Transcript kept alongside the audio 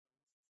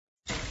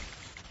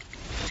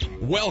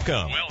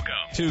Welcome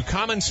to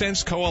Common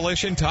Sense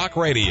Coalition Talk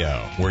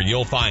Radio, where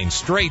you'll find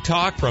straight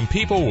talk from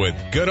people with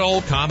good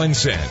old common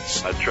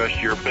sense. I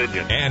trust your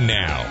opinion. And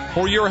now,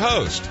 for your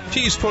host,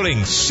 she's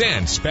putting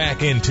sense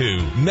back into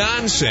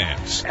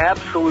nonsense.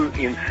 Absolute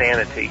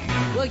insanity.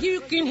 Well,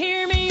 you can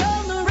hear me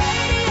on the radio.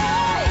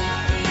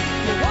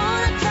 You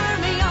want to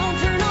turn me on,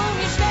 turn on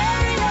your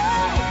stereo.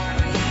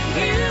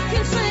 You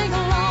can sing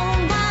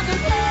along while they're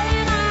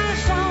playing our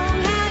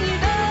song. How you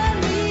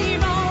done me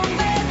wrong,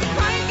 baby,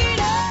 crank it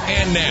up.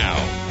 And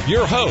now,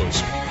 your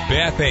host,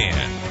 Beth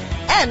Ann.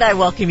 And I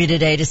welcome you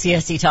today to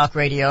CSC Talk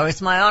Radio.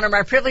 It's my honor,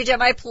 my privilege, and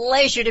my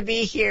pleasure to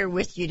be here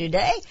with you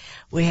today.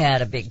 We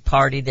had a big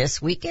party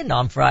this weekend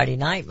on Friday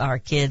night. Our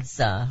kids,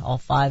 all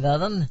 5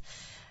 of them,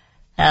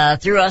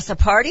 threw us a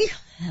party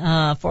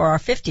for our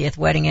 50th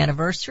wedding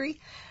anniversary,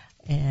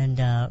 and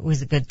it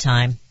was a good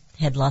time.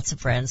 Had lots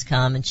of friends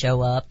come and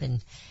show up,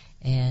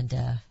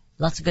 and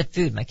lots of good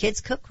food. My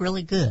kids cook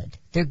really good.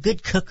 They're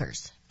good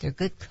cookers.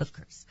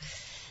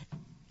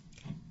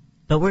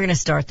 But we're going to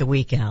start the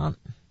week out,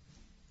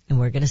 and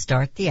we're going to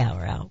start the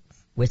hour out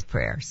with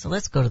prayer. So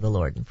let's go to the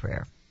Lord in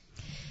prayer.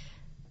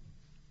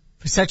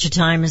 For such a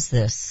time as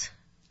this,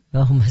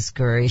 oh, most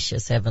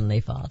gracious Heavenly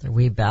Father,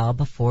 we bow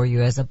before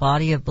you as a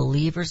body of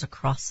believers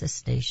across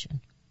this nation.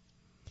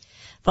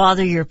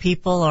 Father, your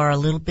people are a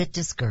little bit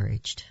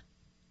discouraged.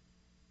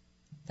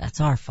 That's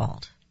our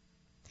fault.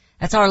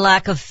 That's our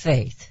lack of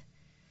faith,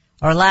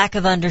 our lack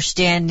of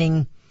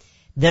understanding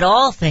that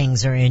all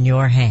things are in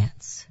your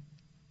hands.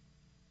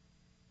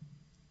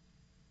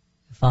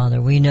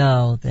 Father, we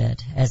know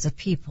that as a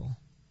people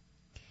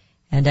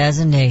and as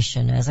a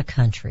nation, as a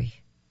country,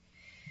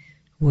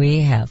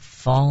 we have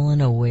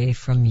fallen away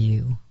from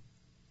you.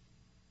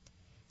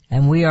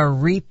 And we are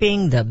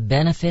reaping the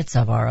benefits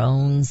of our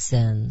own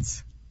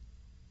sins.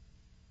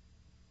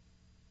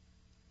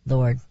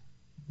 Lord,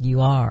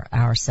 you are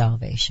our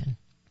salvation.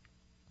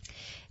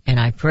 And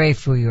I pray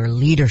for your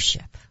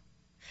leadership.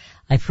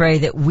 I pray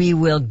that we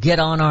will get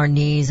on our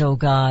knees, O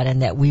God,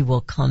 and that we will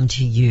come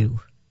to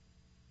you.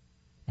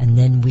 And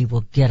then we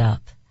will get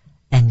up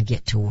and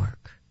get to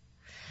work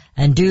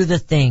and do the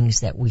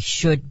things that we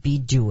should be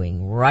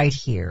doing right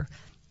here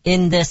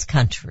in this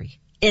country,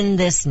 in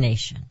this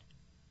nation,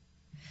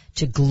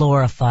 to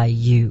glorify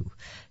you,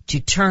 to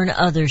turn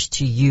others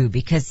to you,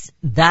 because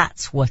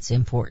that's what's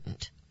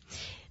important.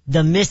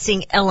 The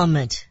missing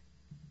element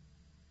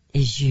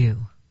is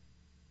you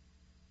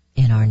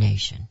in our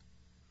nation.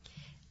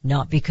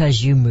 Not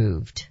because you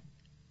moved,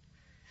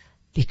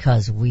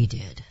 because we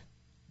did.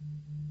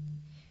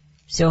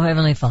 So,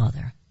 Heavenly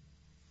Father,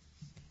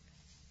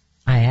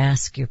 I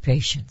ask your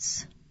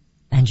patience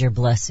and your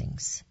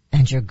blessings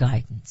and your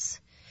guidance.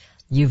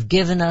 You've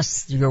given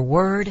us your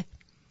word,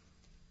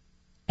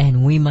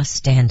 and we must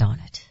stand on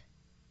it.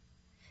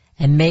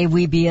 And may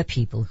we be a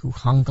people who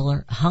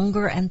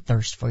hunger and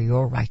thirst for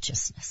your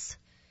righteousness.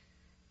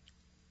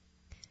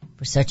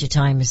 For such a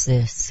time as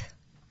this,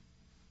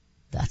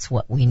 that's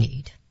what we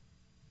need.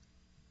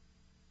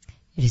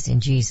 It is in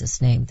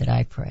Jesus' name that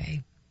I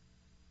pray.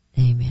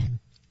 Amen.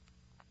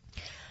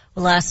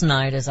 Well, last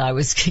night, as I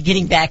was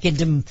getting back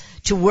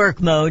into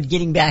work mode,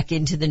 getting back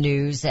into the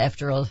news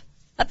after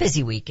a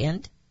busy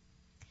weekend,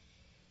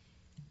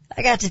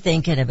 I got to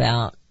thinking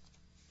about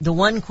the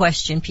one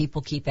question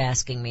people keep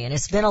asking me, and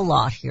it's been a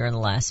lot here in the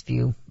last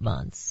few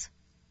months,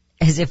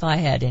 as if I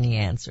had any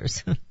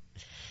answers.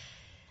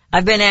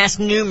 I've been asked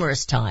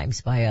numerous times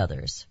by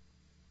others,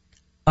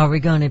 are we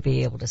going to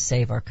be able to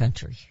save our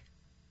country,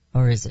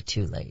 or is it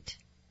too late?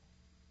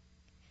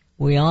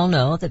 We all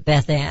know that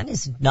Beth Ann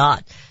is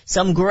not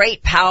some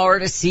great power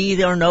to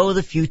see or know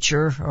the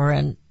future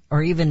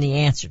or even the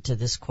answer to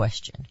this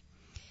question.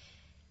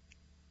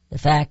 The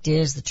fact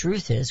is, the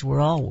truth is, we're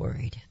all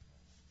worried.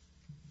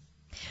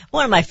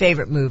 One of my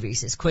favorite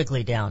movies is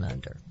Quigley Down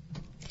Under.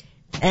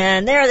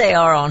 And there they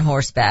are on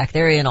horseback.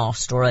 They're in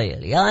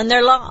Australia, and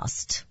they're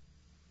lost.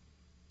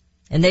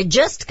 And they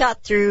just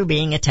got through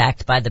being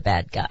attacked by the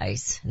bad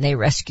guys. And they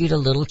rescued a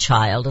little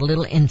child, a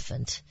little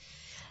infant.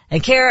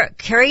 And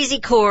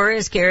Crazy Core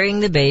is carrying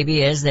the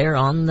baby as they're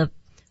on the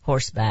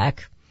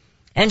horseback.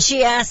 And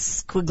she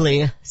asks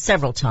Quigley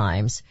several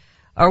times,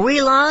 are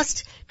we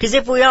lost? Because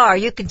if we are,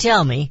 you can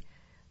tell me.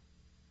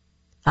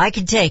 I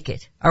can take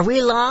it. Are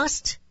we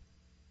lost?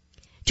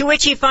 To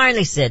which he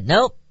finally said,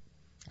 nope.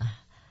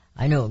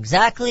 I know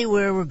exactly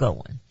where we're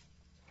going.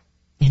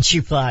 And she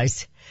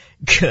replies,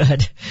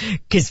 good,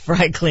 because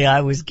frankly I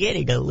was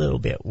getting a little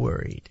bit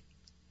worried.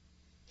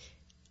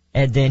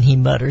 And then he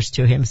mutters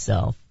to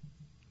himself,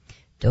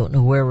 don't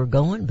know where we're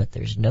going, but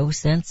there's no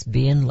sense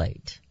being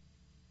late.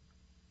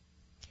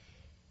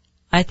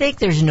 I think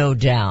there's no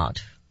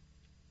doubt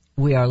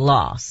we are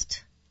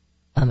lost,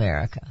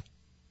 America.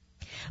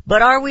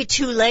 But are we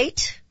too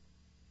late?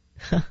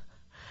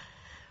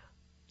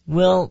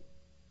 Will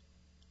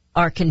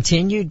our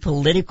continued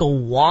political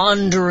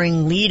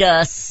wandering lead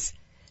us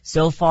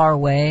so far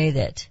away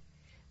that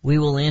we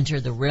will enter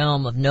the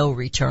realm of no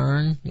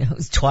return?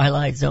 It's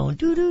Twilight Zone.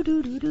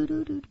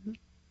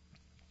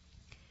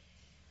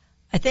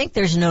 I think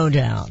there's no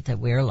doubt that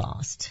we're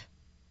lost.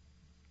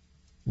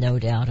 No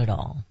doubt at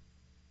all.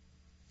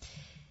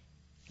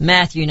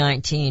 Matthew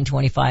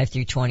 19:25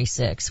 through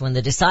 26. When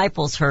the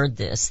disciples heard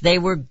this, they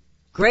were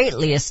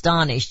greatly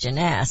astonished and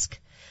asked,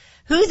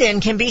 "Who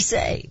then can be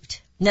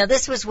saved?" Now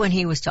this was when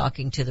he was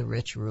talking to the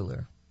rich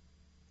ruler.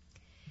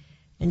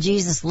 And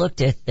Jesus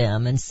looked at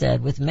them and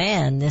said, "With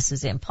man this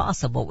is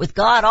impossible. With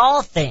God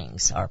all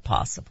things are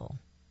possible."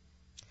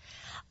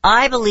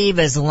 I believe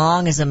as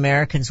long as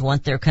Americans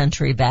want their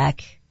country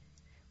back,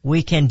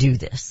 we can do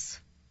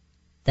this.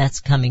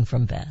 That's coming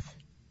from Beth.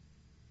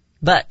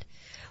 But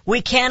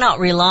we cannot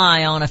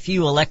rely on a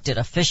few elected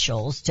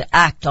officials to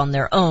act on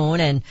their own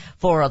and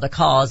for the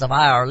cause of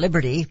our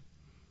liberty.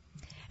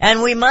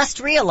 And we must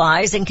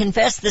realize and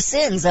confess the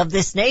sins of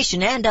this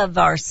nation and of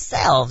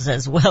ourselves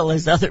as well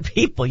as other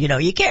people. You know,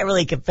 you can't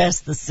really confess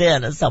the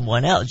sin of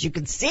someone else. You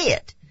can see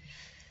it.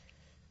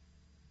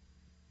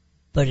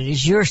 But it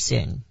is your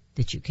sin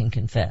that you can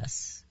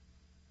confess.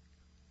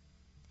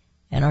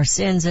 And our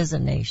sins as a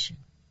nation.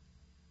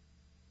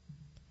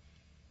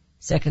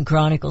 2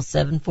 Chronicles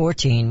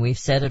 7:14, we've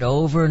said it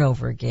over and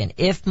over again.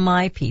 If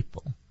my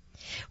people,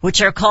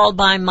 which are called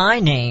by my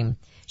name,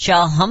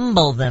 shall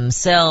humble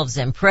themselves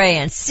and pray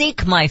and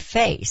seek my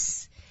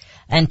face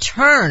and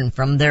turn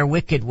from their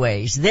wicked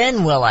ways,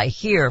 then will I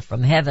hear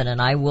from heaven and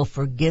I will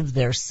forgive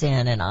their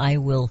sin and I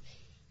will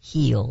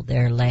heal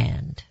their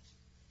land.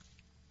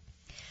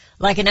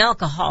 Like an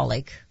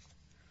alcoholic,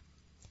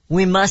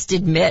 we must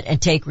admit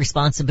and take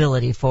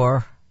responsibility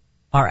for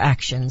our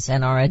actions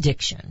and our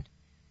addiction.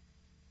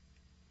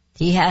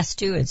 He has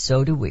to, and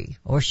so do we,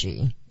 or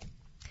she.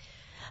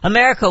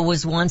 America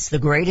was once the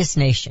greatest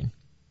nation.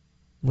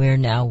 We're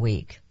now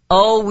weak.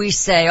 We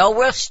say,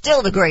 we're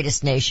still the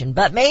greatest nation,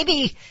 but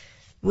maybe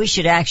we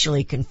should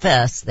actually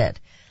confess that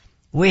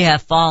we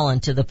have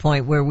fallen to the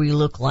point where we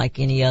look like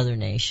any other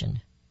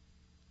nation.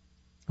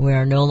 We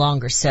are no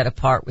longer set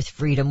apart with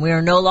freedom. We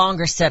are no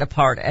longer set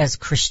apart as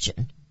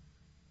Christian.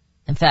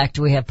 In fact,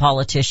 we have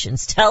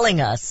politicians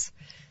telling us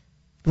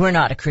we're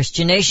not a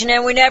Christian nation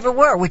and we never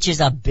were, which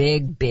is a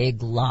big,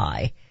 big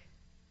lie,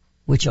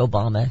 which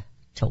Obama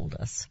told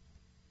us.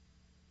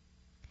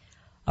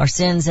 Our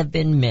sins have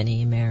been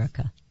many,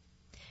 America,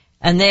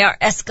 and they are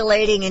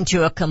escalating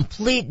into a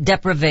complete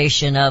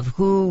deprivation of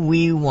who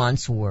we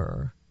once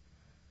were,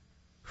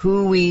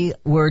 who we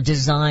were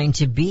designed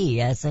to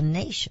be as a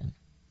nation.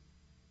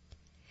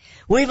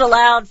 We've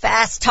allowed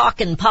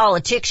fast-talking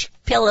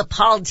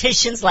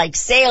politicians like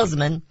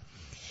salesmen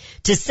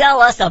to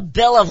sell us a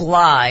bill of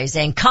lies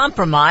and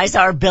compromise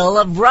our bill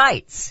of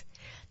rights.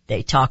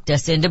 They talked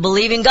us into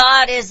believing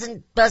God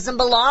doesn't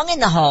belong in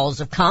the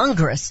halls of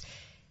Congress.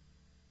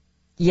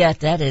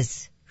 Yet that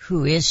is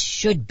who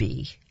should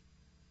be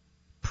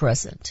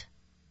present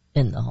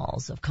in the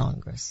halls of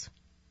Congress.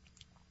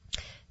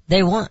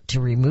 They want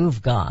to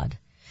remove God,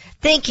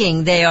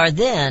 thinking they are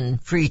then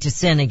free to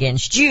sin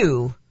against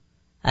you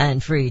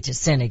and free to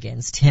sin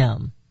against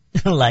him,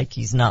 like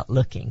he's not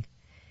looking.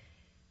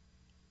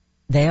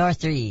 They are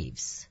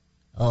thieves.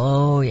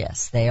 Oh,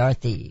 yes, they are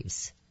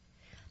thieves.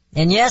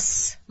 And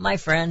yes, my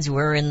friends,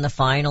 we're in the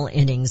final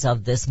innings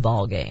of this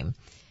ball game,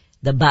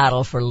 the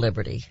battle for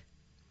liberty.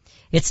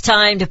 It's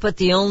time to put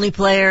the only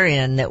player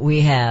in that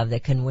we have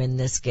that can win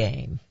this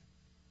game.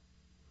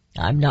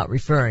 I'm not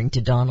referring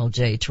to Donald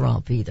J.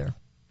 Trump either.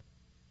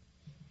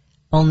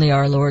 Only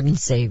our Lord and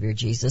Savior,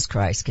 Jesus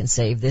Christ, can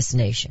save this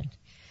nation.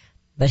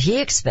 But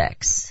he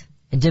expects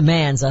and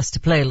demands us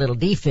to play a little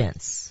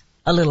defense,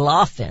 a little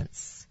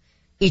offense.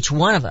 Each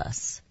one of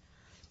us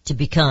to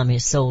become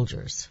his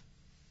soldiers,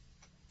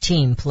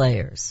 team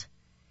players.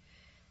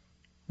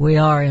 We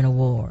are in a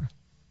war.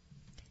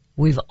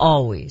 We've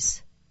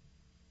always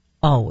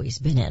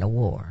been in a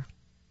war.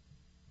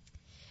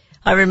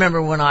 I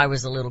remember when I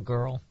was a little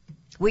girl,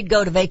 we'd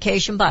go to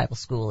vacation Bible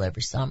school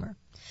every summer.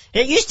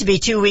 It used to be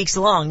 2 weeks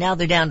long. Now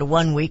they're down to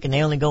 1 week and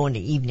they only go into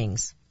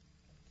evenings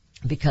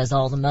because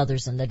all the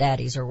mothers and the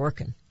daddies are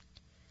working.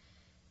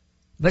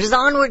 But as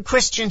onward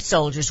Christian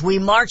soldiers, we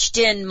marched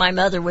in. My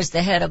mother was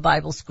the head of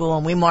Bible school,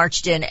 and we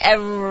marched in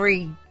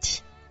every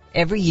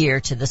year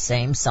to the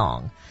same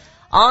song.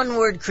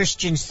 Onward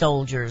Christian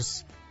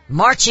soldiers,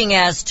 marching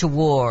as to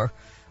war,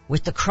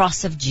 with the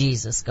cross of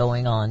Jesus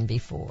going on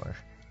before.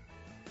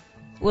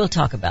 We'll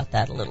talk about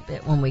that a little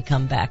bit when we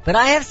come back. But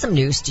I have some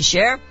news to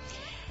share.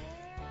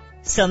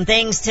 Some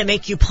things to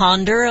make you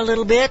ponder a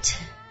little bit,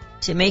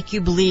 to make you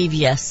believe,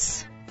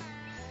 yes,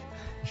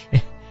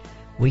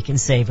 we can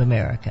save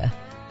America.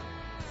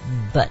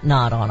 But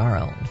not on our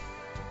own.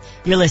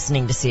 You're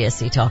listening to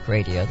CSC Talk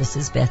Radio. This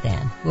is Beth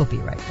Ann. We'll be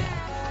right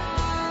back.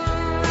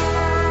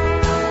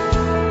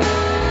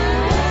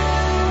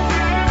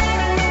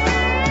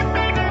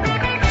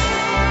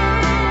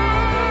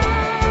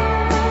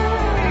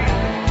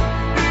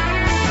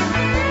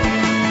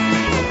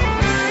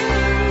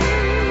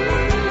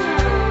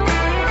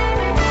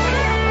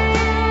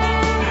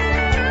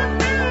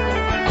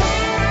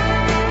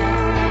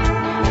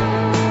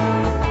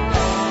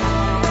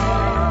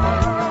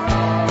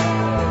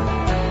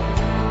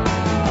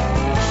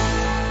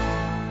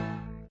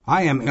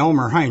 I am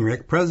Elmer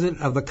Heinrich,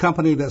 president of the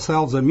company that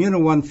sells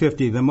Immuno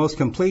 150, the most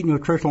complete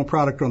nutritional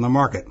product on the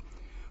market.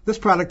 This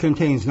product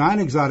contains 9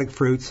 exotic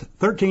fruits,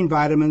 13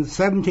 vitamins,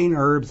 17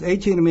 herbs,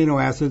 18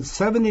 amino acids,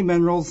 70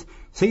 minerals,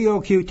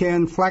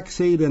 CoQ10,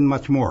 flaxseed, and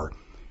much more.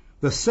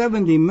 The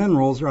 70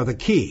 minerals are the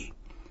key.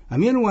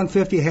 Immuno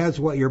 150 has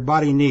what your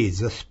body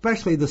needs,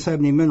 especially the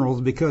 70 minerals,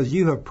 because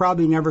you have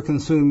probably never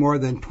consumed more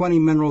than 20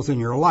 minerals in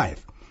your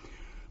life.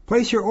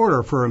 Place your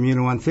order for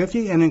Immuno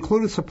 150 and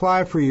include a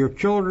supply for your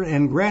children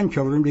and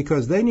grandchildren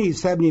because they need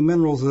 70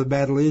 minerals as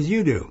badly as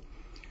you do.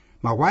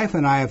 My wife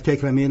and I have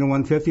taken Immuno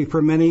 150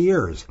 for many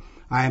years.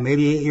 I am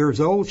 88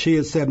 years old, she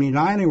is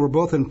 79, and we're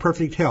both in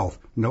perfect health.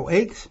 No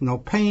aches, no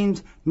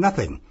pains,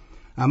 nothing.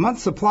 A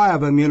month's supply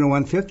of Immuno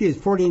 150 is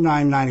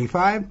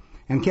 $49.95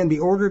 and can be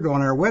ordered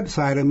on our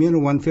website,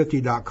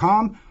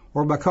 immuno150.com,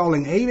 or by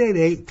calling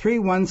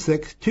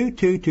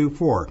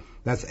 888-316-2224.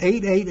 That's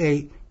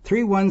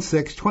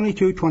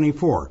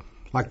 888-316-2224.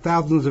 Like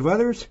thousands of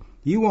others,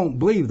 you won't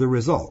believe the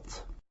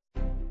results.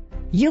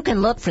 You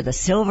can look for the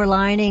silver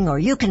lining, or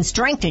you can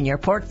strengthen your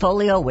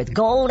portfolio with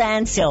gold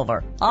and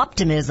silver.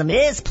 Optimism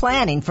is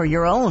planning for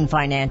your own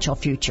financial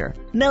future.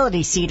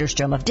 Melody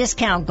Cedarstrom of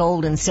Discount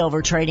Gold and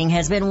Silver Trading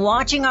has been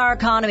watching our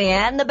economy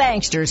and the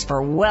banksters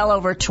for well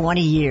over 20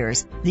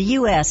 years. The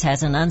U.S.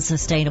 has an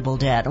unsustainable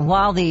debt, and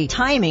while the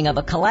timing of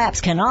a collapse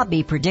cannot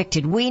be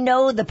predicted, we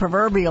know the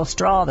proverbial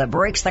straw that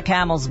breaks the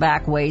camel's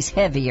back weighs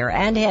heavier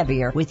and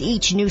heavier with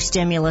each new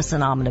stimulus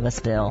and omnibus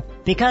bill.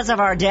 Because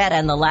of our debt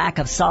and the lack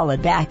of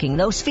solid backing,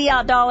 those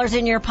fiat dollars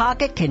in your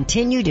pocket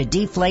continue to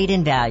deflate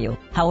in value.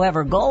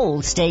 However,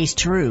 gold stays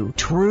true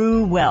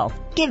wealth.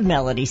 Give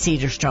Melody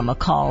Cedarstrom a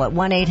call at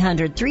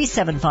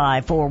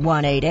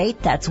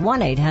 1-800-375-4188. That's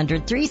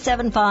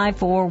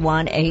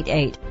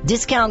 1-800-375-4188.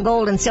 Discount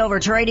Gold and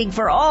Silver Trading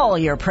for all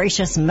your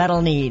precious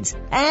metal needs.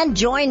 And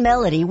join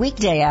Melody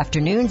weekday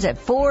afternoons at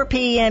 4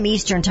 p.m.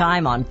 Eastern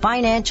Time on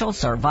Financial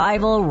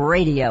Survival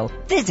Radio.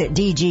 Visit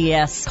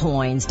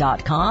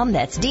dgscoins.com.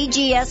 That's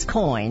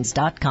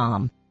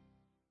dgscoins.com.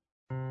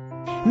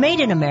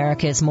 Made in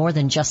America is more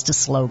than just a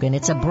slogan.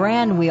 It's a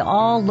brand we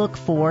all look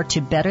for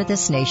to better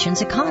this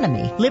nation's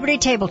economy. Liberty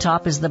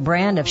Tabletop is the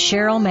brand of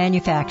Sherrill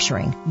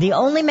Manufacturing. The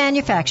only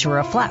manufacturer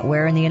of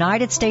flatware in the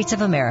United States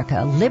of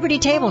America, Liberty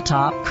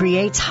Tabletop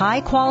creates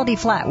high-quality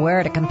flatware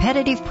at a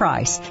competitive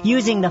price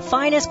using the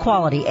finest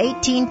quality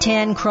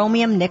 1810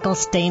 chromium nickel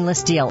stainless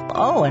steel.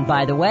 Oh, and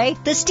by the way,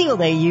 the steel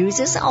they use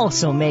is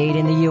also made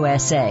in the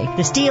USA.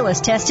 The steel is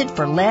tested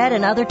for lead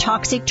and other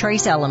toxic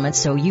trace elements,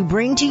 so you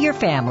bring to your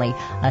family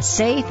a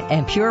safe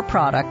and pure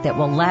product that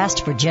will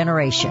last for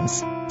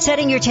generations.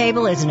 Setting your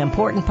table is an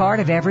important part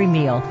of every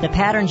meal. The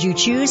patterns you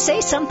choose say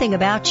something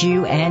about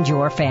you and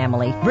your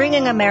family.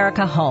 Bringing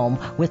America home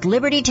with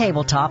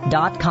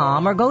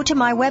LibertyTabletop.com, or go to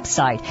my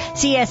website,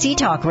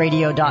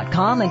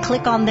 CSETalkRadio.com, and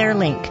click on their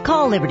link.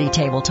 Call Liberty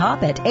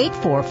Tabletop at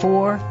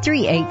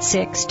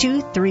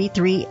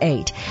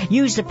 844-386-2338.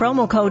 Use the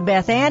promo code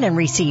BethAnn and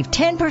receive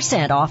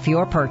 10% off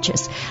your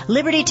purchase.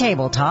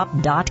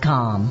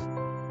 LibertyTabletop.com.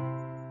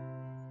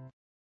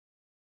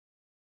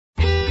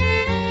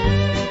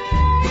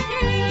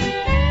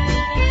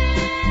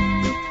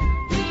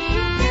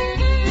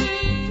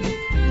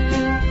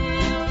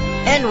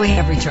 And we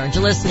have returned.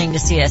 You're listening to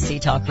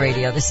CSC Talk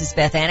Radio. This is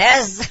Beth Ann.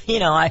 As you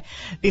know,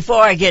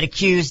 before I get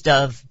accused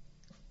of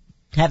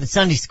having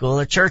Sunday school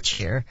or church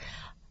here,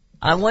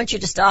 I want you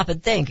to stop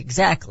and think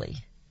exactly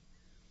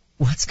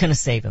what's going to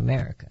save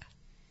America.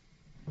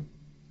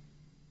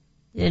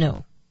 You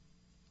know,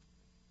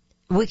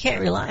 we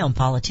can't rely on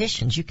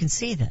politicians. You can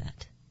see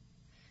that.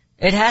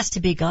 It has to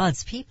be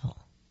God's people.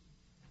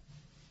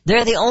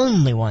 They're the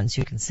only ones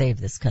who can save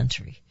this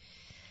country.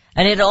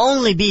 And it'll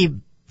only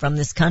be from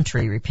this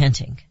country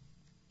repenting.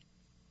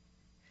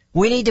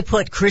 We need to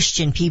put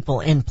Christian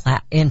people in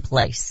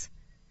place,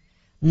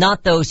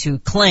 not those who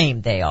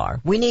claim they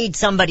are. We need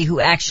somebody who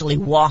actually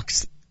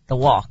walks the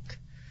walk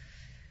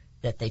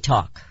that they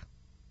talk.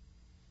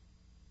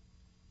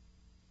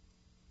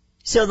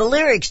 So the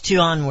lyrics to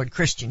Onward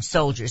Christian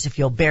Soldiers, if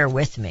you'll bear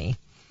with me.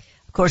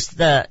 Of course,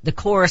 the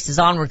chorus is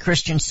Onward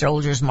Christian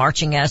Soldiers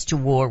marching as to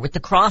war with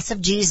the cross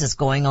of Jesus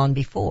going on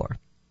before.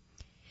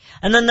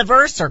 And then the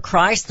verse are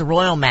Christ, the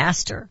royal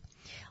master,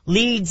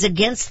 leads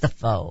against the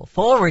foe,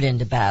 forward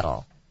into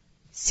battle.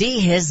 See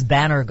his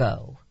banner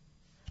go.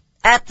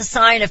 At the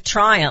sign of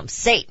triumph,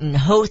 Satan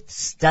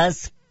hosts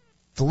does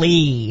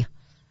flee.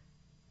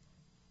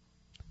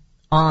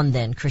 On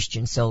then,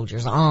 Christian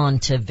soldiers, on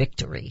to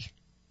victory.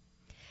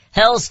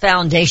 Hell's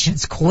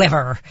foundations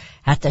quiver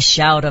at the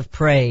shout of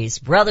praise.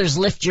 Brothers,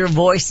 lift your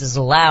voices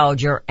loud,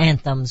 your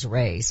anthems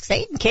raise.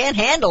 Satan can't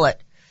handle it.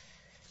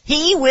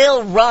 He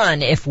will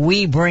run if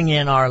we bring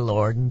in our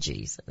Lord and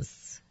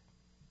Jesus.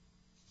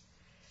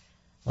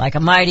 Like a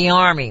mighty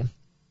army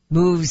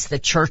moves the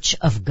church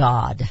of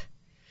God.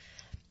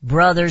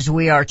 Brothers,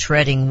 we are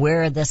treading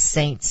where the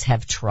saints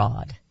have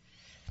trod.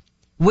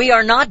 We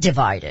are not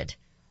divided.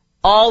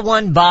 All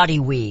one body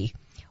we,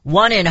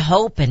 one in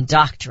hope and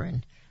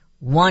doctrine,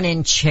 one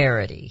in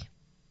charity.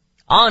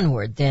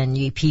 Onward then,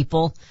 ye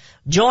people,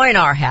 Join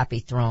our happy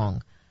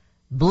throng.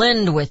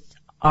 Blend with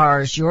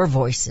ours your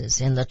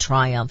voices in the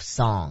triumph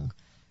song.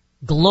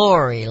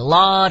 Glory,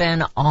 laud,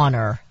 and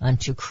honor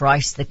unto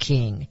Christ the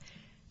King.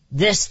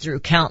 This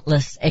through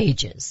countless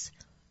ages,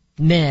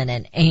 men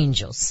and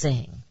angels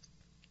sing.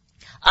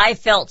 I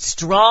felt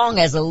strong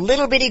as a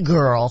little bitty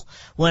girl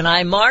when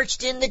I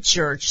marched in the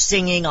church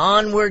singing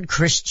Onward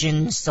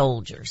Christian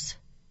Soldiers.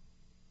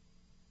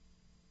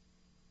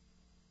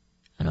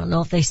 I don't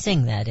know if they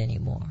sing that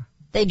anymore.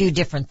 They do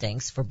different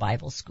things for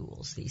Bible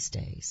schools these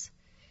days.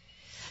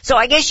 So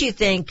I guess you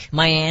think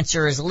my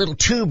answer is a little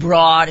too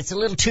broad, it's a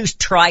little too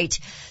trite,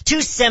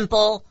 too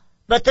simple,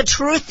 but the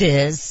truth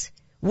is,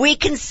 we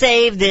can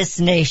save this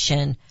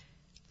nation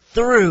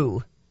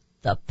through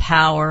the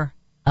power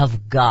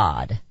of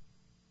God,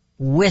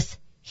 with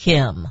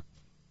Him.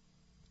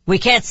 We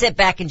can't sit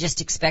back and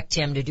just expect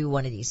Him to do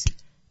one of these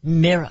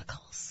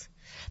miracles.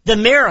 The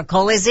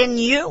miracle is in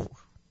you.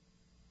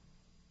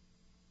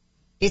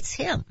 It's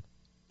Him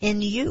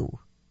in you.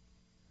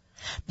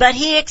 But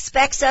He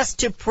expects us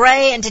to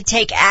pray and to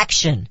take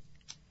action.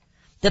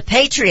 The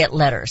Patriot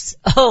letters,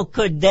 oh,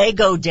 could they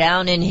go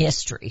down in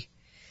history,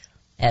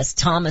 as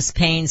Thomas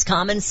Paine's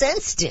Common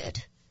Sense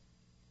did.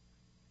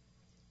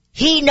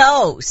 He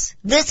knows,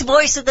 this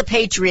voice of the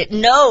Patriot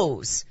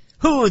knows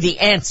who the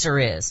answer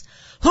is.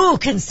 Who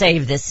can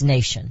save this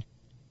nation?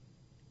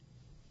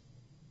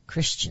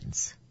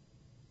 Christians.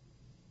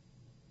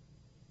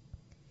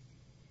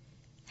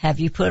 Have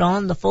you put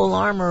on the full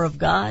armor of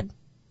God?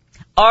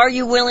 Are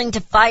you willing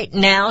to fight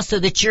now so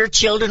that your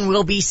children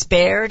will be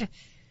spared?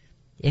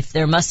 If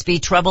there must be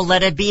trouble,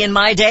 let it be in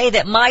my day,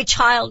 that my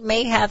child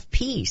may have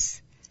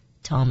peace,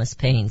 Thomas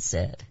Paine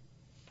said.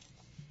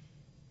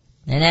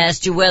 And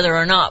as to whether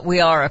or not we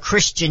are a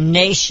Christian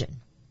nation,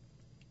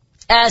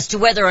 as to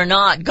whether or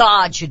not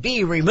God should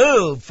be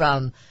removed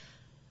from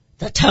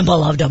the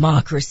temple of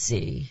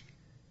democracy,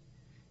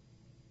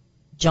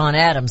 John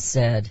Adams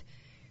said,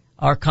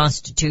 our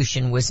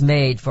Constitution was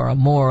made for a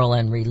moral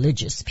and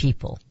religious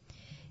people.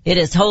 It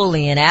is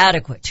wholly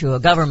inadequate to a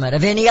government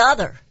of any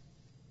other.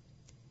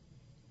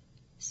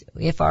 So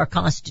if our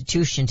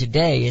Constitution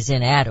today is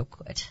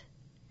inadequate,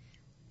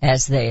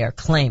 as they are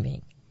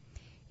claiming,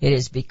 it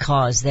is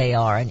because they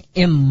are an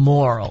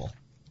immoral,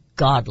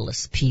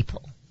 godless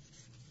people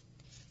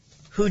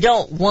who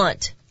don't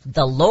want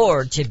the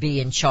Lord to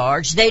be in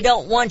charge. They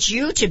don't want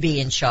you to be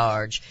in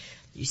charge.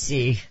 You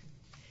see,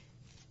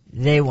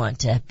 they want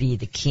to be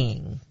the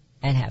king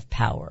and have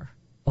power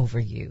over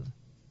you.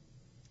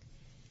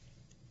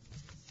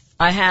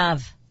 I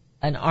have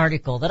an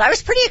article that I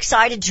was pretty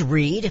excited to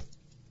read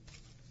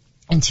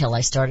until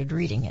I started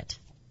reading it.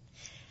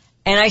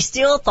 And I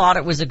still thought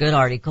it was a good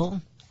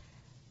article,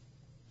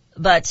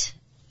 but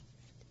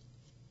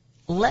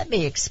let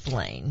me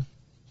explain.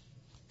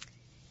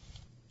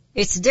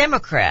 It's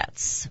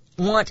Democrats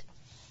want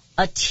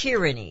a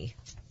tyranny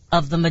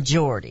of the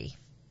majority.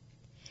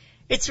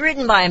 It's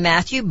written by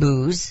Matthew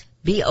Boose,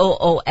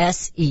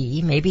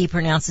 B-O-O-S-E, maybe he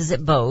pronounces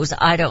it Bose,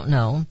 I don't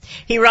know.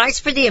 He writes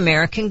for the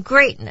American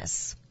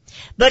Greatness.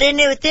 But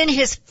within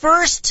his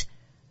first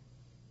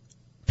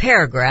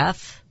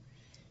paragraph,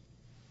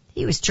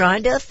 he was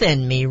trying to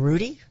offend me,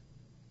 Rudy.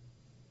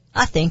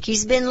 I think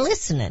he's been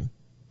listening,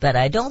 but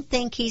I don't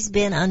think he's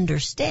been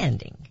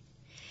understanding.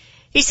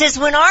 He says,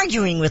 when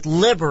arguing with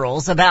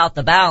liberals about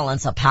the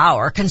balance of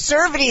power,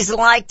 conservatives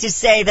like to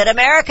say that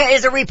America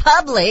is a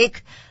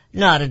republic,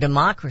 not a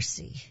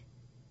democracy.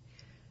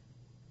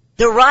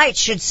 The right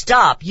should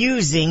stop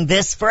using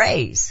this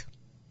phrase.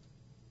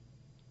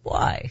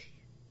 Why?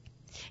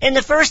 In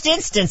the first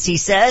instance, he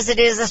says, it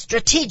is a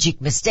strategic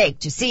mistake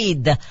to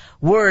cede the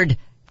word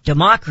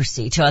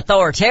democracy to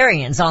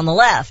authoritarians on the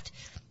left.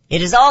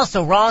 It is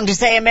also wrong to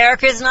say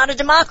America is not a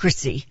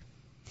democracy.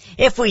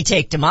 If we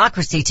take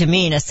democracy to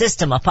mean a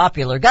system of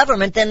popular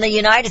government, then the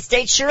United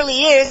States surely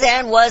is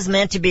and was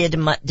meant to be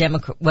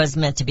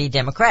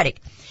democratic.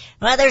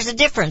 Well, there's a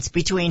difference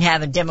between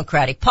having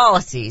democratic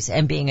policies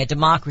and being a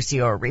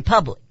democracy or a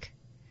republic.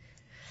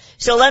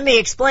 So let me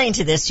explain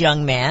to this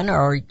young man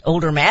or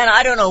older man,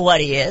 I don't know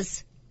what he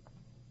is.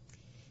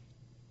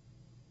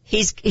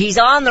 He's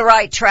on the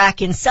right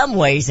track in some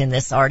ways in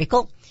this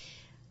article,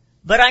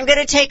 but I'm going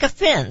to take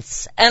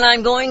offense and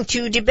I'm going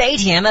to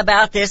debate him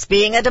about this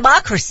being a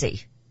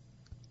democracy.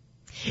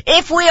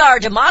 If we are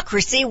a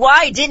democracy,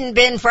 why didn't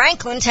Ben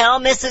Franklin tell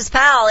Mrs.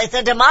 Powell it's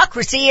a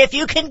democracy if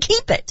you can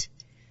keep it?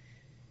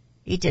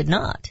 He did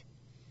not.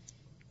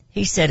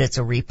 He said it's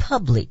a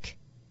republic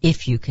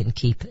if you can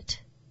keep it.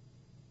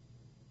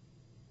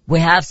 We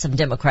have some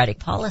democratic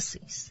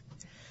policies.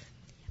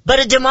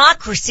 But a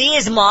democracy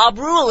is mob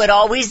rule. It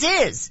always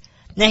is.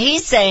 Now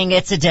he's saying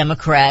it's a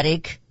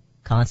democratic,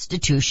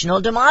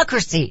 constitutional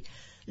democracy.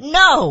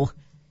 No.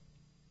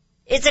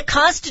 It's a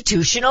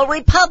constitutional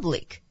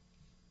republic.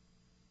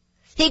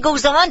 He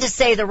goes on to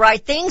say the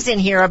right things in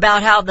here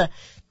about how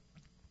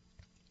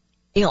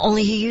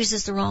only he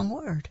uses the wrong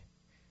word.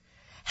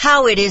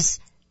 How it is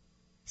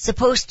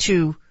supposed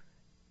to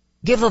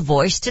give a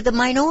voice to the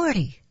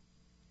minority.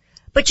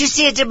 But you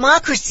see, a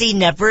democracy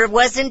never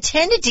was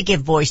intended to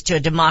give voice to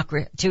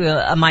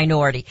a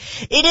minority.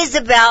 It is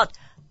about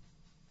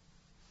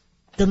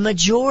the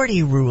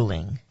majority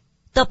ruling,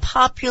 the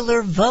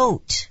popular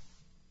vote.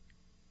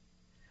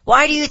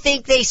 Why do you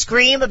think they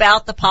scream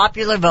about the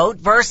popular vote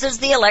versus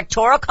the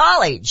Electoral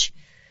College?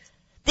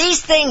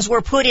 These things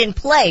were put in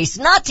place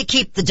not to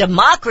keep the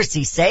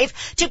democracy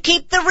safe, to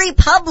keep the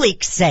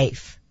republic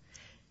safe.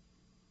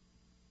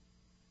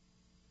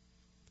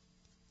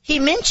 He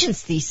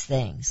mentions these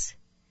things.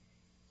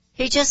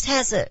 He just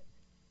has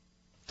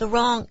the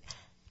wrong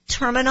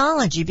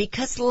terminology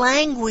because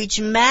language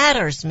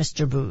matters,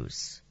 Mr.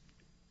 Booz.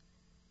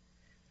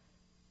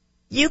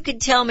 You can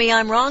tell me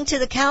I'm wrong till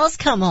the cows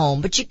come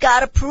home, but you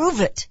gotta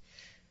prove it.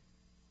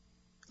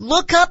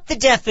 Look up the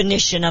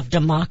definition of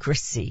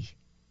democracy.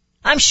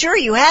 I'm sure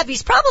you have.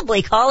 He's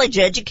probably college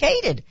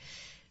educated.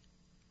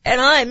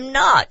 And I'm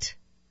not.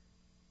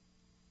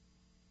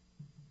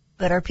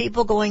 But are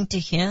people going to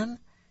him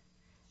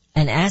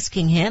and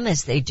asking him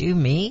as they do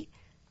me,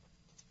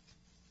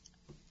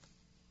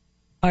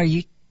 are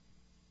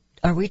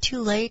we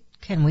too late?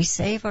 Can we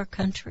save our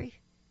country?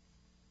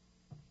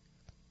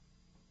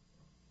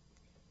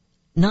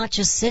 Not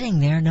just sitting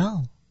there,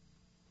 no.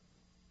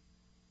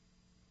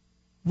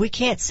 We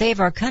can't save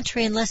our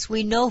country unless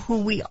we know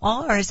who we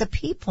are as a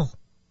people.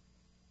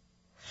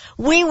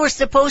 We were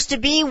supposed to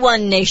be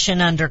one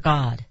nation under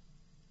God.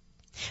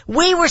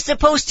 We were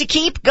supposed to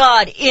keep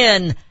God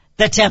in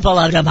the temple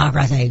of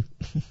democracy.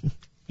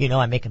 You know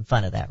I'm making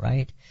fun of that,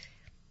 right?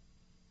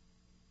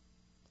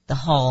 The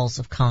halls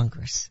of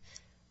Congress.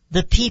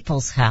 The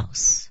people's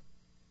house.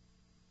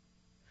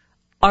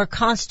 Our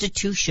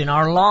Constitution,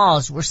 our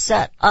laws were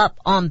set up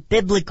on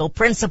biblical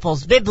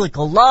principles,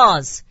 biblical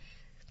laws.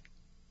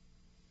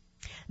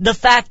 The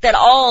fact that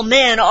all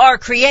men are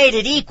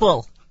created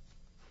equal.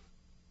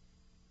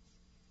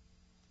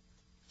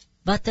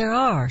 But there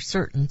are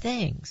certain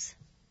things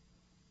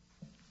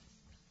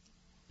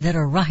that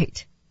are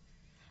right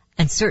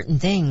and certain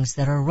things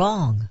that are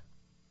wrong.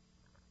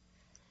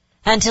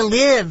 And to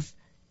live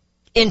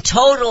in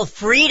total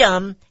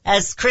freedom,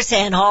 as Chris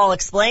Ann Hall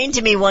explained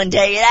to me one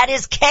day, that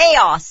is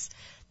chaos.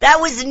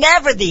 That was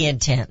never the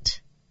intent.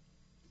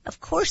 Of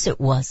course it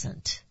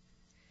wasn't.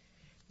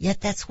 Yet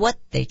that's what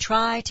they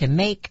try to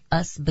make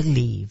us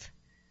believe.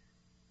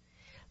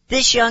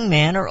 This young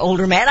man or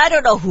older man, I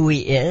don't know who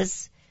he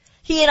is,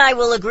 he and I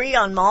will agree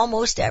on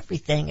almost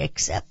everything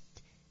except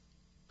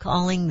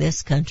calling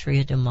this country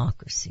a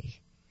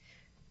democracy.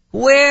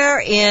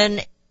 Where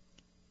in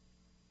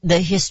the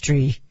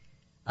history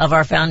of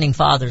our founding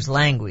fathers'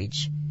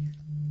 language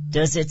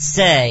does it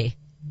say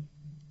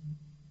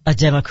a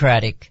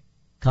democratic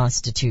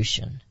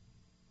constitution?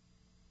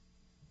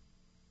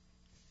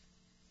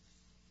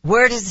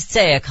 Where does it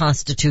say a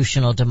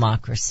constitutional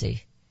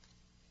democracy?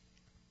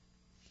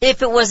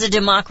 If it was a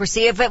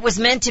democracy, if it was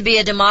meant to be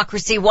a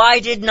democracy, why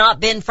did not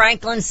Ben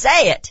Franklin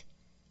say it?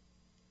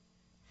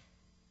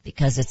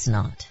 Because it's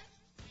not.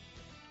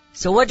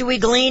 So what do we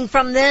glean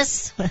from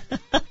this?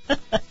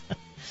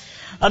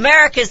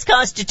 America's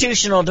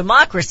constitutional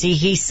democracy,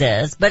 he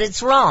says, but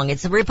it's wrong,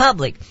 it's a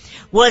republic,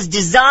 was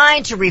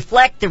designed to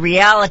reflect the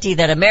reality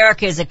that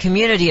America is a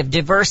community of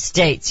diverse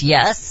states,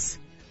 yes,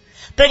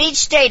 but each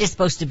state is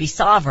supposed to be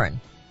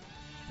sovereign,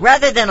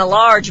 rather than a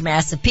large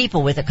mass of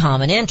people with a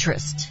common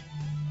interest.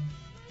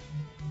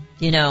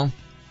 You know,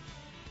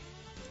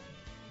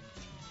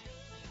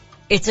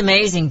 it's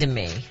amazing to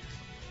me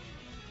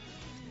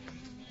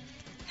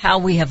how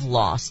we have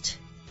lost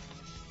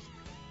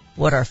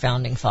what our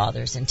founding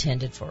fathers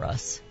intended for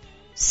us,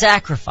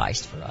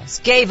 sacrificed for us,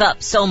 gave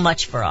up so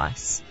much for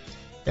us,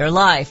 their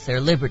life,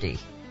 their liberty.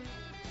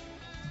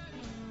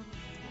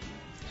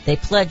 They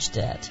pledged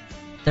it,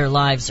 their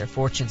lives, their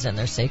fortunes, and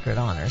their sacred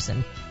honors.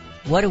 And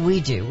what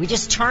do? We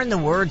just turn the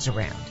words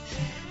around.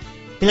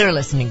 You're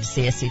listening to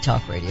CSC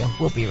Talk Radio.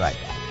 We'll be right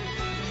back.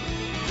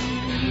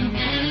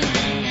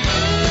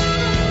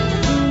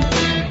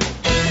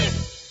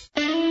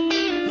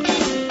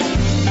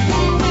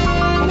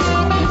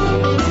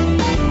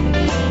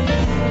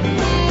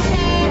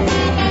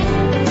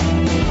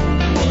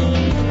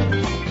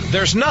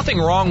 There's nothing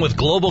wrong with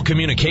global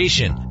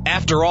communication.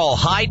 After all,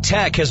 high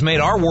tech has made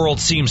our world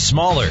seem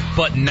smaller.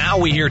 But now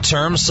we hear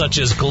terms such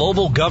as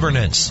global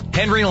governance.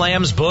 Henry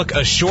Lamb's book,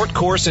 A Short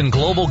Course in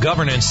Global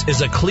Governance,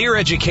 is a clear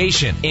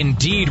education,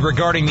 indeed,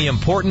 regarding the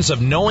importance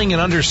of knowing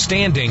and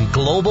understanding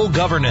global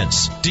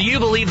governance. Do you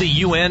believe the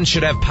UN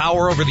should have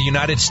power over the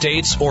United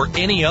States or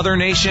any other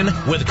nation?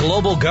 With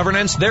global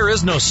governance, there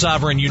is no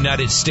sovereign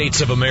United States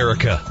of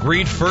America.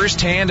 Read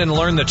firsthand and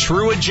learn the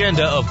true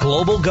agenda of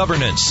global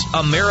governance.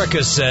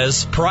 America says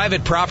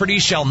private property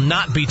shall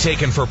not be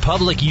taken for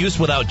public use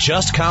without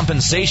just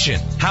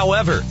compensation.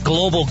 However,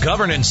 global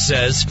governance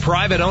says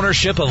private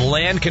ownership of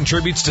land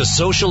contributes to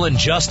social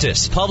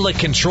injustice. Public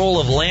control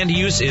of land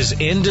use is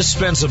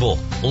indispensable.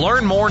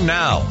 Learn more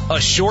now. A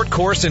short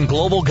course in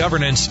global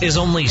governance is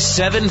only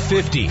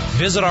 $7.50.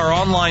 Visit our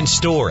online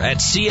store at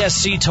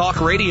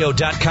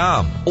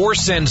csctalkradio.com or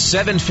send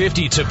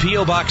 $7.50 to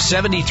P.O. Box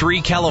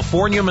 73,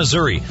 California,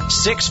 Missouri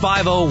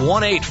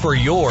 65018 for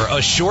your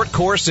A Short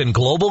Course in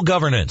Global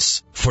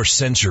Governance. For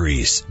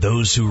centuries,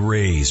 those who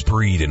raise,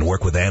 breed, and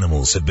work with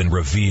animals have been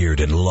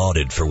revered and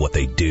lauded for what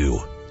they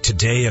do.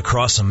 Today,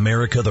 across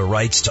America, the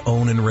rights to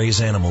own and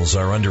raise animals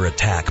are under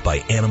attack by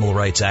animal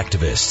rights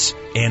activists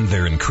and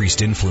their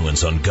increased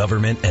influence on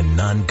government and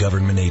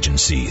non-government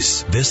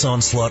agencies. This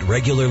onslaught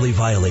regularly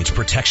violates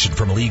protection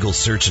from illegal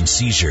search and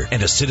seizure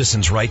and a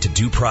citizen's right to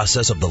due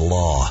process of the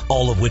law,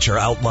 all of which are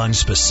outlined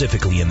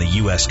specifically in the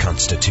U.S.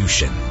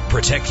 Constitution.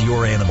 Protect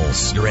your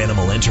animals, your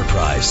animal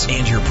enterprise,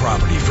 and your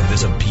property from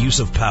this abuse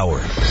of power.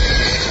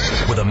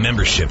 With a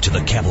membership to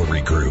the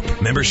Cavalry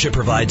Group, membership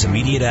provides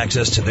immediate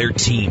access to their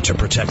team to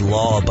protect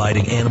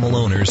law-abiding animal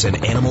owners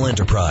and animal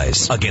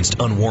enterprise against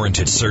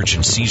unwarranted search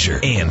and seizure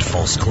and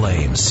false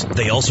claims.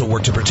 They also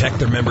work to protect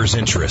their members'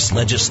 interests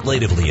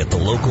legislatively at the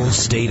local,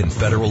 state, and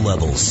federal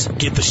levels.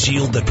 Get the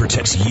shield that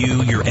protects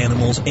you, your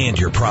animals, and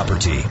your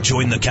property.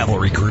 Join the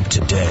Cavalry Group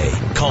today.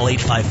 Call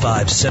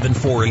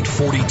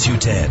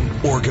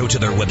 855-748-4210 or go to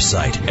their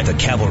website at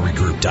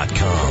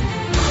thecavalrygroup.com.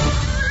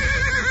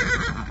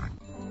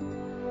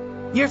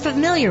 You're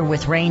familiar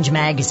with Range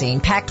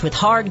Magazine, packed with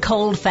hard,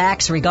 cold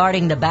facts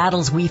regarding the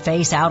battles we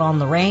face out on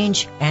the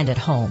range and at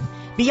home.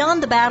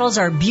 Beyond the battles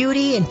are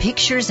beauty and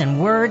pictures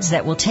and words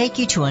that will take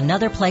you to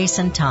another place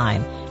and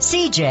time.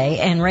 CJ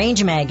and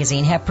Range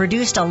Magazine have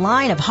produced a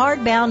line of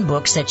hardbound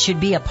books that should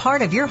be a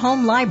part of your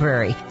home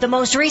library. The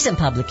most recent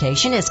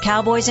publication is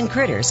Cowboys and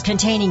Critters,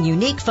 containing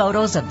unique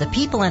photos of the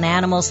people and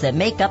animals that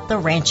make up the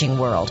ranching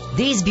world.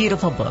 These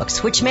beautiful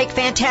books, which make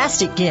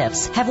fantastic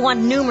gifts, have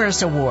won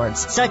numerous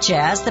awards, such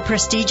as the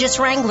prestigious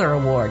Wrangler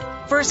Award,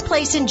 First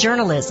Place in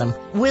Journalism,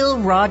 Will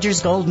Rogers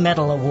Gold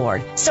Medal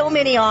Award. So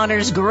many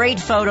honors, great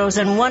photos,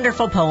 and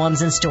wonderful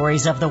poems and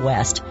stories of the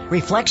West.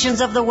 Reflections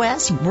of the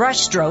West,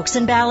 Brushstrokes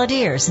and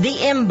Balladeers,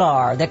 The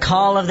M-Bar, The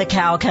Call of the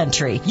Cow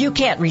Country. You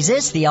can't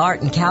resist the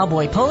art and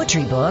cowboy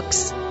poetry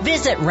books.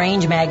 Visit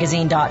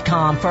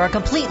rangemagazine.com for a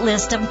complete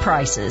list of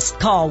prices.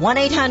 Call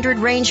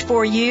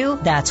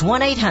 1-800-RANGE-4U. That's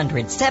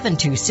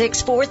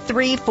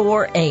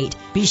 1-800-726-4348.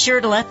 Be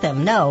sure to let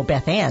them know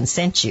Beth Ann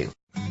sent you.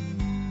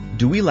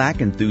 Do we lack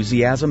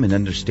enthusiasm and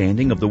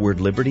understanding of the word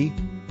liberty?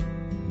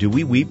 Do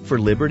we weep for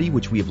liberty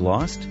which we have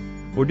lost?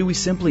 Or do we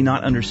simply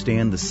not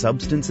understand the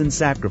substance and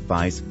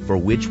sacrifice for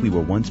which we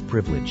were once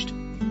privileged?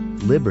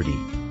 Liberty.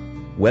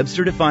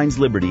 Webster defines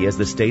liberty as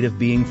the state of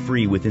being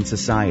free within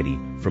society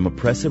from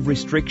oppressive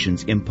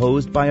restrictions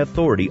imposed by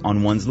authority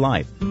on one's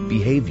life,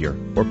 behavior,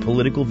 or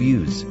political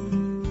views.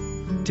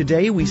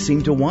 Today we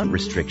seem to want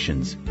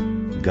restrictions.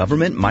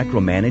 Government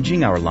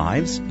micromanaging our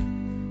lives?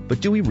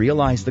 But do we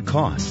realize the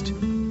cost?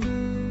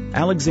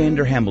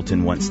 Alexander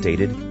Hamilton once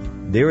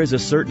stated, "There is a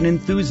certain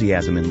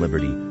enthusiasm in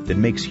liberty that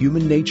makes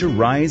human nature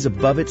rise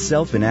above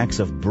itself in acts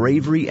of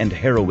bravery and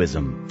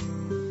heroism."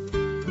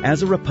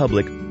 As a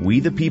republic,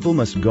 we the people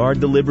must guard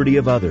the liberty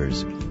of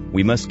others.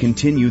 We must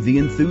continue the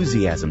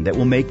enthusiasm that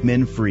will make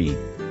men free.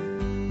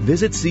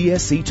 Visit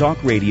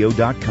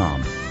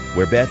csctalkradio.com,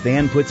 where Beth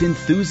Ann puts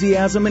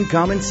enthusiasm and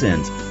common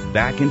sense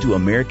back into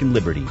American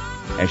liberty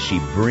as she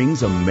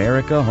brings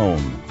America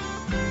home.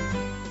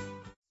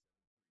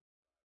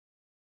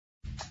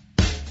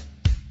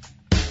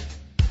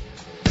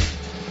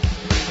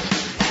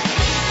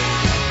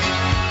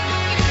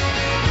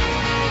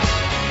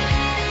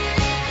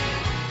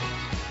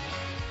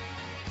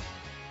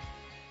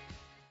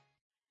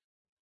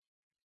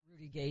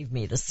 Gave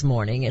me this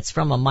morning. It's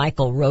from a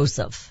Michael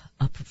Rosef,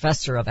 a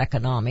professor of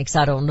economics.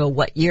 I don't know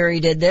what year he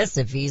did this,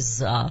 if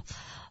he's a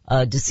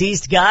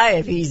deceased guy,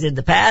 if he's in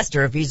the past,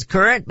 or if he's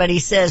current, but he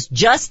says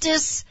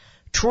justice,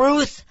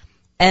 truth,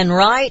 and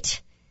right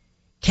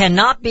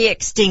cannot be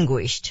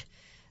extinguished,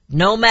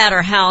 no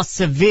matter how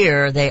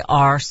severe they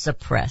are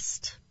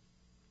suppressed.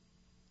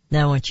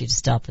 Now I want you to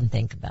stop and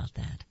think about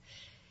that.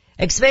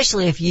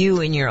 Especially if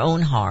you in your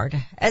own heart,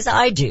 as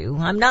I do,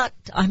 I'm not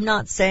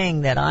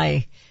saying that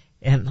I'm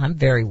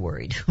very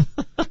worried.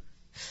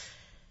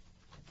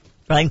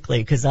 Frankly,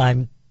 because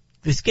I'm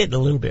just getting a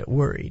little bit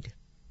worried.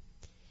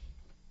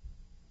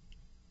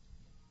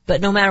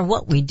 But no matter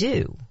what we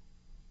do,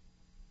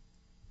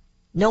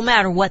 no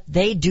matter what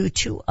they do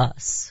to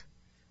us,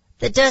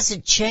 that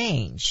doesn't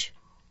change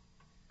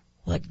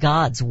what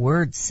God's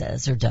Word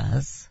says or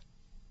does.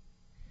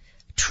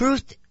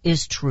 Truth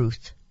is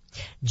truth.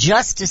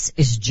 Justice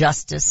is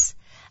justice.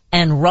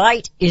 And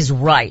right is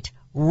right.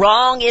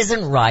 Wrong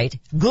isn't right,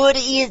 good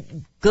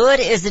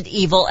isn't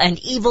evil, and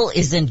evil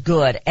isn't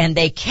good, and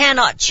they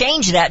cannot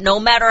change that no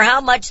matter how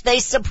much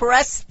they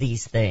suppress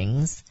these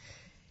things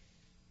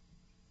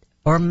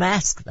or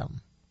mask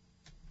them.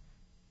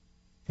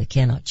 They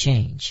cannot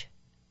change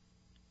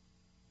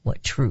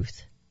what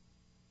truth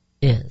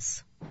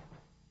is.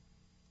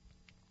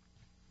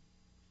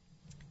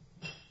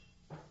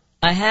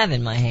 I have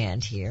in my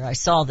hand here, I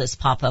saw this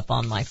pop up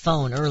on my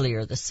phone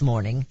earlier this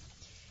morning.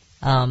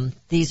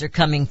 These are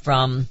coming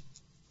from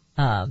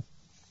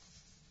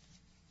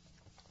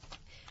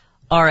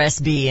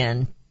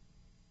rsbn.com.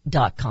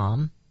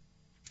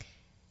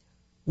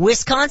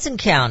 Wisconsin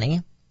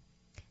County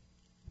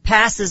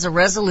passes a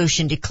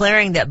resolution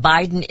declaring that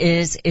Biden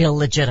is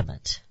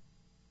illegitimate.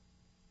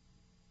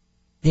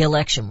 The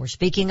election, we're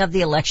speaking of the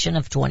election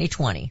of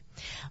 2020.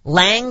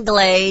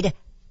 Langlade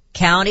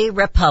County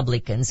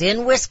Republicans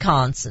in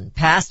Wisconsin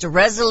passed a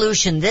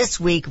resolution this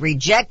week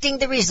rejecting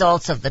the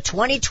results of the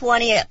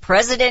 2020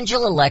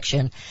 presidential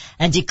election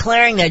and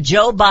declaring that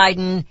Joe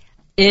Biden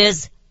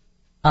is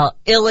an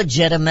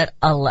illegitimate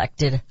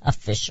elected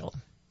official.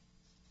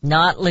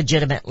 Not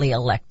legitimately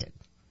elected.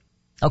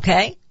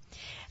 Okay?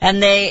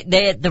 And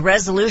the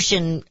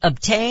resolution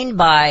obtained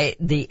by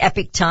the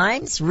Epic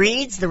Times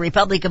reads, the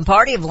Republican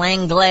Party of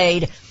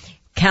Langlade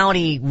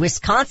County,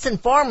 Wisconsin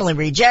formally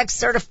rejects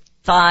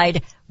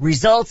certified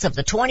results of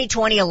the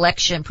 2020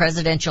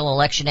 presidential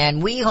election,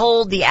 and we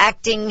hold the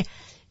acting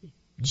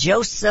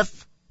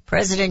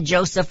President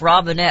Joseph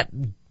Robinette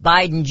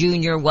Biden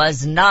Jr.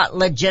 was not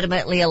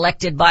legitimately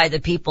elected by the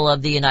people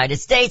of the United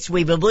States.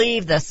 We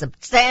believe the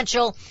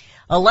substantial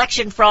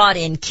election fraud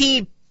in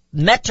key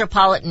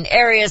metropolitan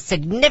areas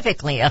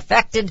significantly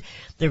affected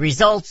the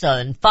results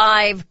in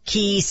 5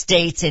 key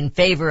states in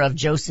favor of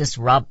Joseph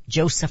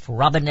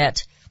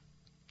Robinette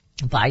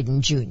Biden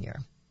Jr.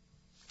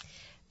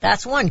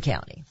 That's one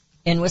county.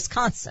 In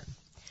Wisconsin,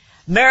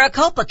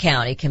 Maricopa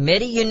County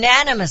Committee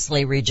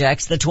unanimously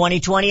rejects the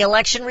 2020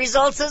 election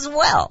results as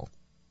well.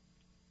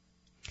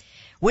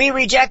 We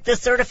reject the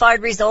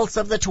certified results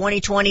of the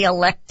 2020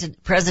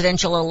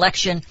 presidential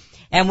election,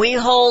 and we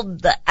hold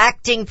the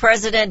acting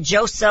President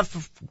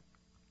Joseph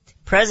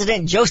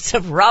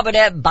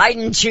Robinette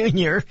Biden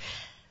Jr.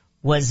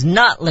 was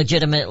not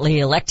legitimately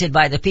elected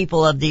by the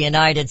people of the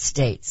United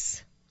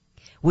States.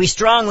 We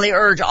strongly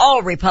urge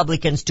all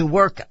Republicans to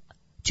work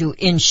to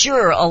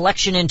ensure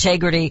election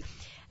integrity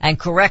and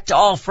correct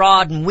all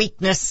fraud and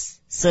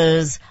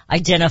weaknesses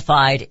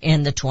identified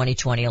in the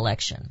 2020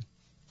 election.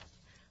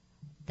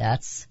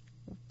 That's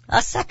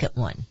a second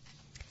one.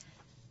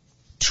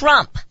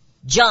 Trump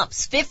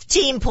jumps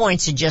 15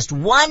 points in just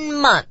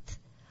 1 month.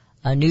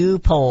 A new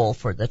poll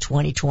for the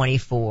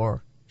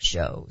 2024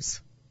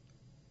 shows.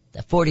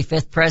 The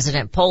 45th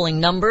president polling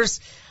numbers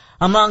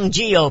among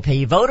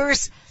GOP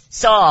voters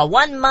saw a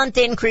 1 month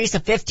increase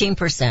of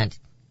 15%.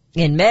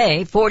 In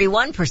May,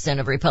 41%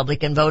 of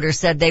Republican voters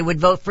said they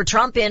would vote for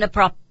Trump in a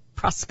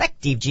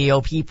prospective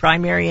GOP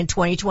primary in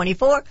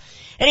 2024.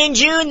 And in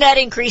June, that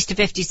increased to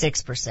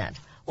 56%.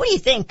 What do you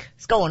think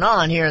is going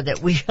on here that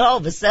we all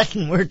of a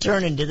sudden we're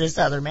turning to this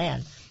other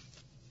man?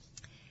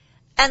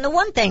 And the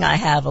one thing I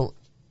have,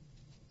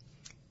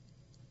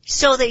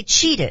 so they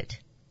cheated.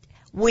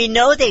 We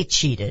know they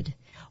cheated.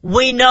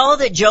 We know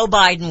that Joe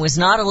Biden was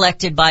not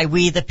elected by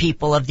we the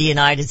people of the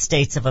United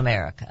States of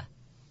America.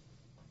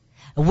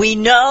 We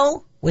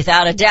know,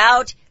 without a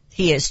doubt,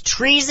 he is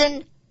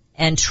treason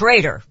and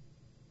traitor.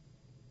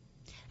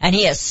 And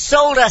he has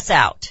sold us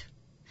out.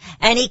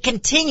 And he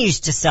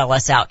continues to sell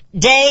us out,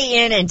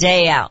 day in and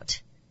day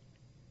out.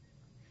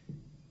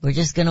 We're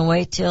just going to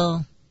wait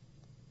till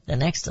the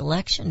next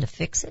election to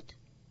fix it?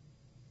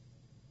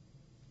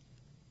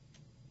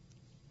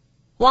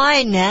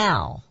 Why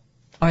now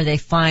are they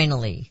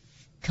finally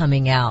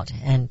coming out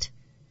and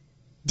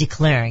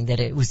declaring that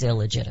it was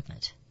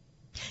illegitimate?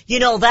 You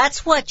know,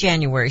 that's what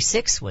January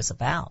 6th was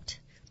about.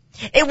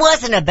 It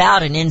wasn't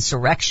about an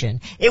insurrection.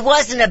 It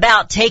wasn't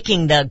about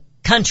taking the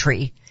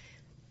country.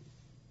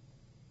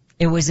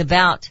 It was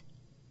about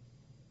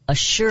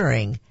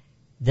assuring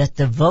that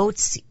the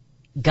votes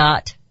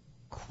got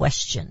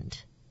questioned.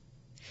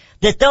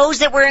 That those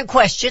that were in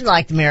question,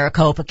 like the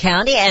Maricopa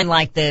County and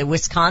like the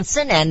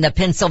Wisconsin and the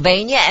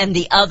Pennsylvania and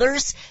the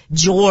others,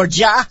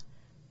 Georgia,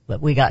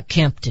 but we got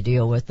Kemp to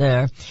deal with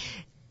there,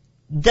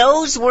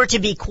 those were to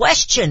be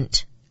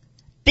questioned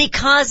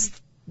because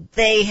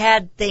they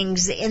had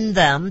things in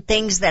them,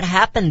 things that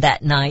happened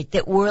that night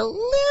that were a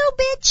little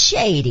bit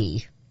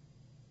shady.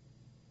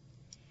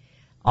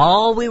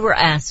 All we were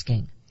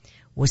asking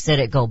was that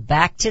it go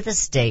back to the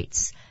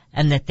states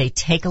and that they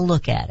take a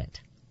look at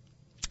it.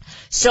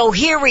 So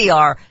here we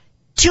are,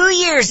 2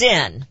 years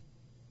in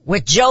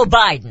with Joe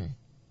Biden,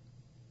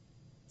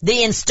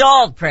 the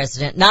installed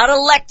president, not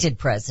elected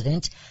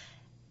president,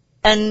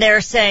 and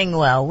they're saying,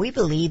 well, we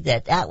believe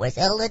that was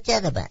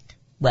illegitimate.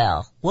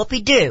 Well,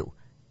 whoopee-doo.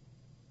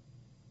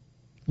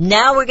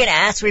 Now we're going to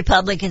ask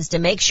Republicans to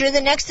make sure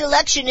the next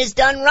election is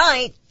done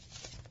right.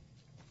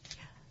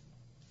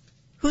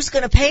 Who's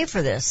going to pay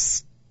for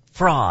this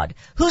fraud?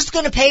 Who's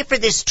going to pay for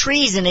this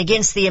treason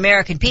against the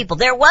American people?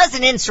 There was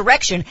an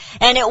insurrection,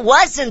 and it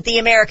wasn't the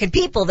American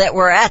people that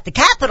were at the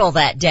Capitol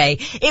that day.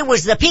 It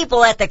was the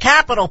people at the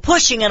Capitol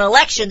pushing an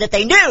election that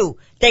they knew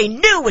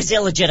was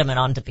illegitimate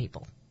onto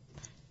people.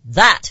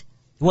 That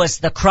was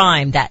the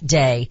crime that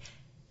day,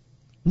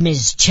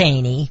 Ms.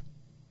 Cheney.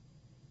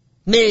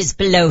 Ms.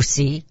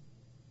 Pelosi,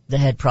 the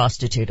head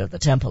prostitute of the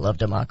Temple of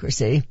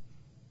Democracy,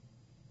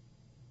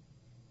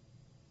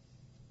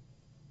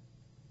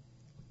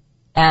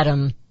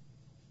 Adam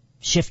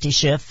Shifty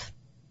Schiff,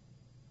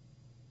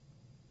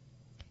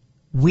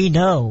 we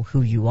know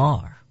who you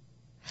are,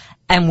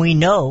 and we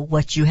know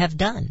what you have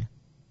done.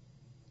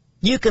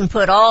 You can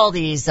put all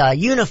these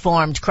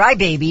uniformed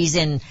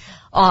crybabies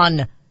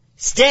on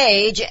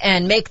stage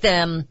and make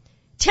them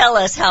tell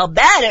us how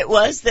bad it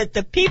was that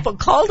the people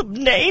called them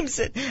names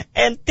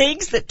and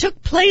things that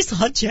took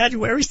place on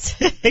January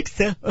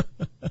 6th.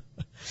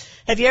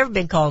 Have you ever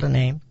been called a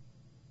name?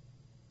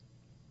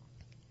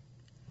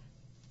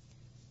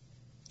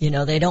 You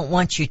know, they don't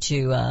want you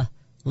to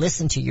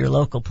listen to your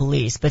local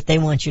police, but they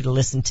want you to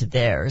listen to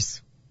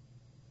theirs.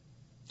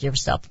 Do you ever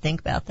stop to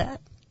think about that?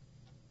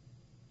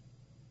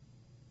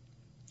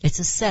 It's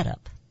a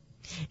setup.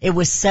 It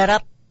was set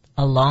up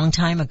a long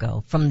time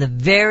ago from the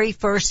very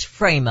first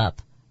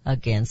frame-up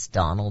against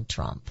Donald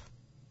Trump.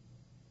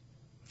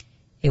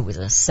 It was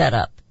a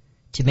setup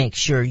to make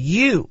sure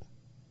you,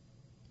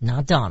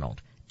 not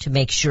Donald, to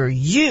make sure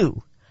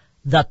you,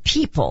 the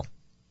people,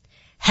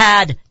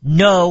 had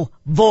no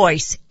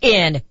voice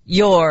in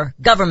your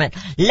government.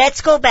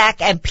 Let's go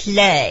back and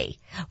play.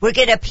 We're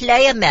going to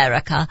play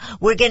America.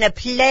 We're going to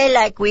play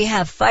like we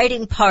have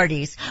fighting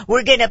parties.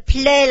 We're going to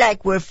play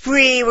like we're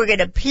free. We're going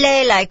to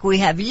play like we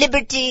have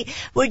liberty.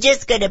 We're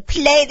just going to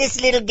play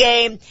this little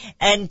game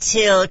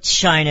until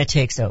China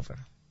takes over.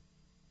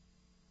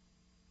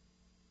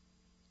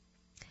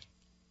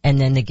 And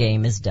then the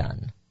game is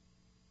done.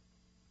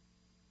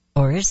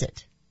 Or is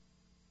it?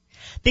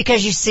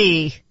 Because you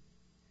see,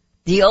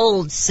 the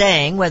old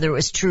saying, whether it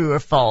was true or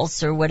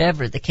false or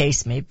whatever the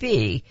case may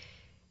be,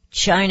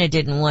 China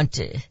didn't want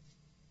to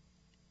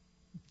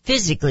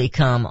physically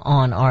come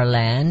on our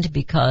land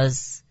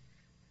because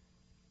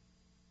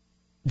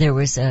there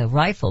was a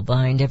rifle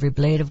behind every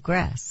blade of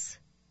grass.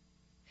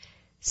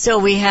 So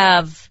we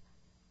have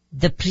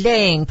the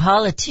playing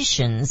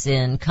politicians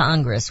in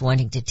Congress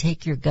wanting to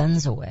take your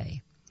guns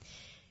away.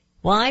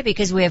 Why?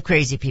 Because we have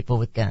crazy people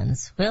with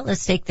guns. Well,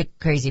 let's take the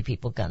crazy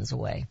people guns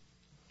away.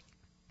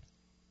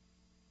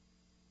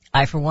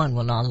 I, for one,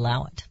 will not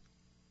allow it.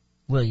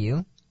 Will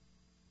you?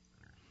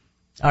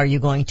 Are you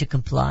going to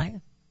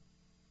comply?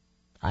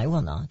 I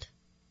will not.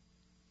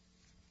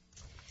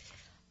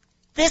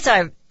 This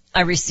I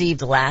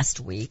received last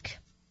week.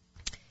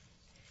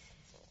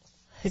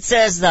 It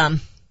says,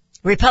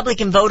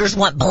 Republican voters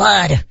want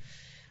blood.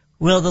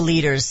 Will the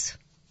leaders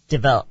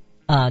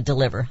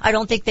deliver? I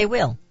don't think they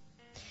will.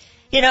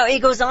 You know, he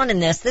goes on in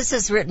this. This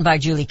is written by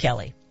Julie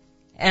Kelly.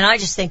 And I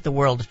just think the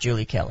world of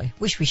Julie Kelly.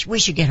 We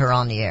should get her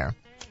on the air.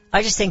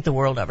 I just think the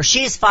world of her.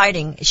 She is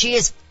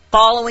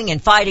following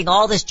and fighting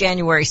all this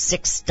January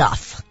 6th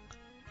stuff.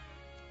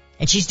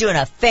 And she's doing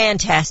a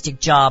fantastic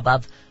job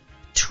of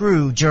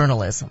true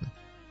journalism.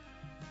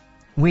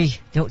 We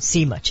don't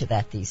see much of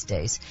that these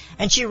days.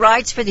 And she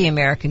writes for the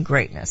American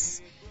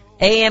Greatness.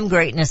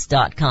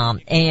 amgreatness.com,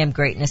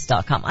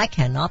 amgreatness.com. I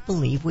cannot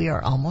believe we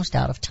are almost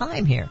out of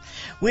time here.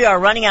 We are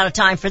running out of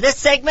time for this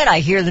segment. I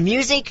hear the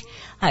music.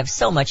 I have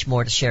so much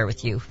more to share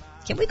with you.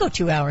 Can we go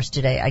 2 hours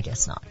today? I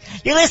guess not.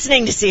 You're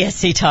listening to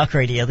CSC Talk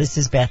Radio. This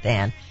is Beth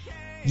Ann.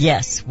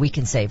 Yes, we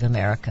can save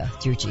America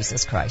through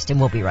Jesus Christ, and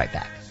we'll be right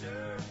back.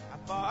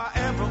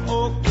 Okay,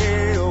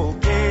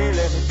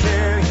 let me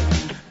tell you,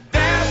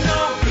 there's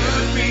no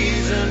good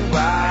reason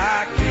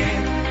why I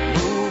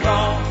can't move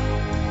on.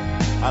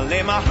 I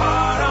lay my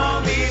heart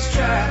on these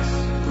tracks,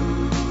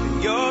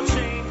 and your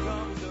chain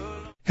comes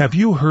along. Have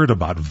you heard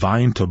about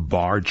Vine to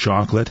Bar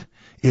chocolate?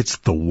 It's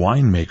the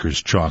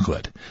winemaker's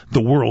chocolate,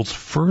 the world's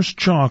first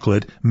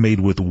chocolate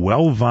made with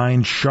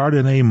well-vined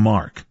Chardonnay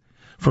marc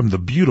from the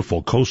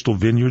beautiful coastal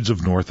vineyards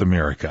of North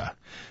America.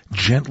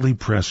 Gently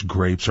pressed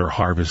grapes are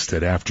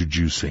harvested after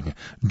juicing,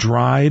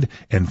 dried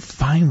and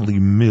finely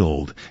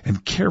milled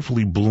and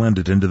carefully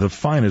blended into the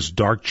finest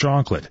dark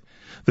chocolate.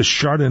 The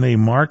Chardonnay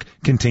marc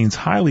contains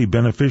highly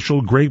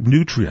beneficial grape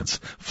nutrients,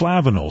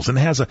 flavanols, and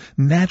has a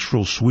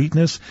natural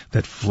sweetness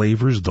that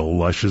flavors the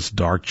luscious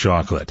dark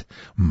chocolate.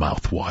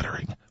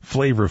 Mouth-watering,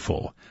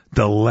 flavorful,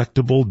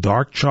 delectable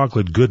dark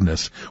chocolate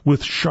goodness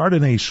with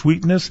Chardonnay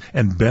sweetness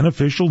and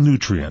beneficial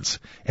nutrients.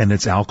 And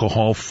it's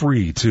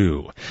alcohol-free,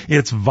 too.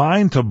 It's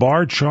Vine to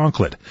Bar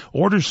chocolate.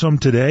 Order some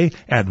today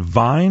at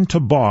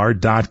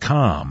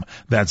vinetobar.com.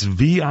 That's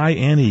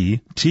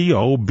VINETOBAR.com.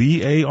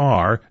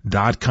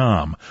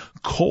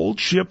 Cold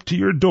shipped to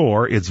your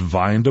door, it's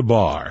Vine to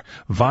Bar.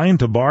 Vine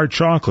to Bar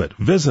chocolate.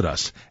 Visit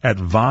us at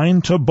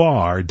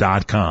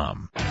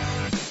vinetobar.com.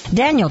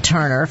 Daniel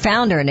Turner,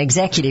 founder and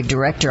executive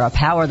director of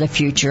Power the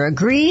Future,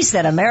 agrees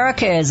that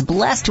America is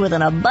blessed with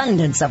an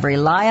abundance of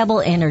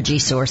reliable energy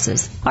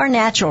sources. Our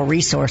natural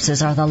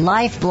resources are the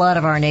lifeblood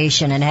of our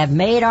nation and have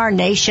made our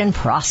nation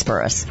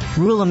prosperous.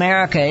 Rural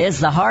America is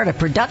the heart of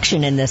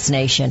production in this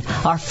nation.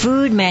 Our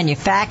food,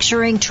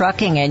 manufacturing,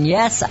 trucking, and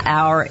yes,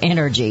 our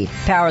energy.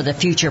 Power the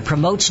Future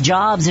promotes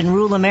jobs in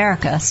rural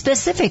America,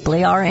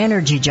 specifically our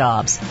energy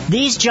jobs.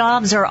 These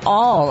jobs are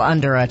all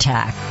under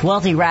attack.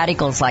 Wealthy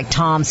radicals like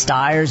Tom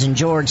Stiers Reuters and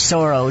George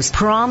Soros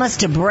promise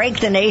to break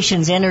the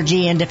nation's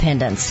energy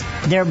independence.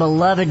 Their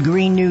beloved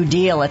Green New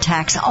Deal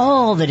attacks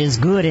all that is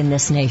good in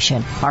this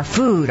nation. Our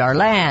food, our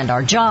land,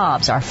 our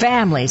jobs, our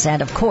families,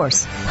 and of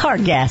course, our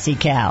gassy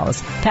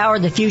cows. Power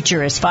the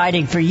Future is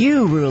fighting for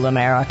you, rural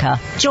America.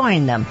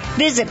 Join them.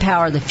 Visit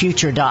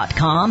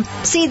PowerTheFuture.com.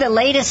 See the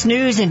latest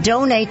news and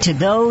donate to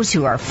those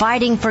who are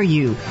fighting for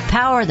you.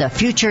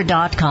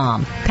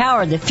 PowerTheFuture.com.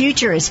 Power the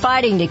Future is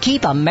fighting to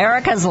keep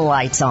America's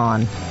lights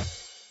on.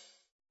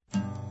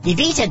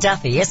 Evita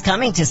Duffy is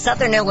coming to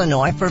Southern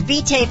Illinois for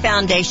Vitae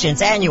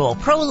Foundation's annual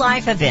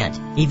pro-life event.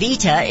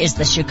 Evita is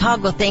the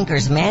Chicago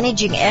Thinker's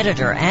managing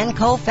editor and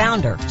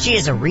co-founder. She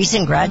is a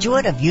recent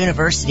graduate of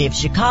University of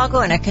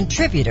Chicago and a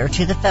contributor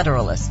to The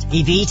Federalist.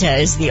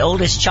 Evita is the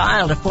oldest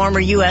child of former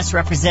U.S.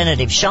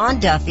 Representative Sean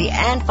Duffy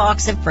and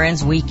Fox and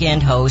Friends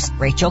weekend host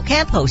Rachel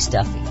Campos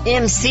Duffy.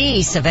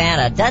 MC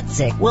Savannah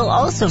Dutzik will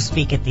also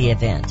speak at the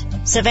event.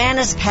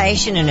 Savannah's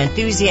passion and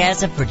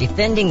enthusiasm for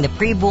defending the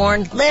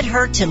preborn led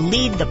her to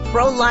lead the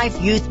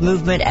pro-life youth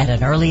movement at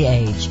an early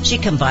age. She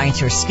combines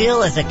her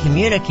skill as a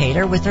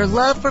communicator with her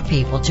love for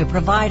people to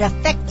provide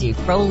effective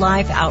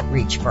pro-life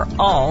outreach for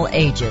all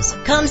ages.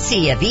 Come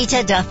see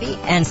Evita Duffy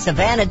and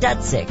Savannah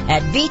Dutzik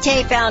at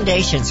Vitae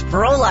Foundation's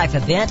pro-life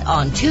event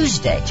on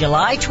Tuesday,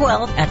 July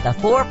 12th at the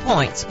 4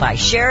 Points by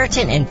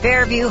Sheraton in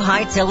Fairview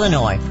Heights,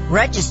 Illinois.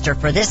 Register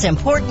for this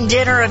important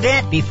dinner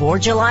event before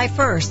July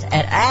 1st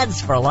at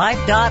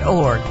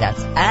adsforlife.org.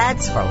 That's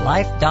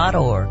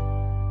adsforlife.org.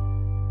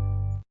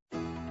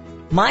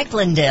 Mike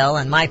Lindell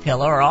and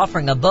MyPillow are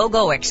offering a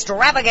BOGO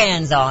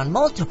extravaganza on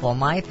multiple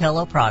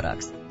MyPillow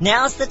products.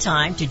 Now's the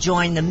time to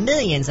join the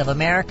millions of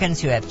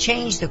Americans who have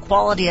changed the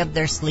quality of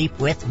their sleep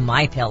with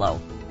MyPillow.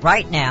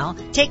 Right now,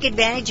 take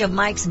advantage of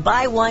Mike's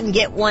buy one,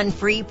 get one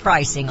free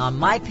pricing on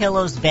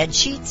MyPillow's bed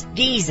sheets,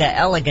 Giza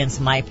Elegance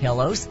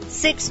MyPillows,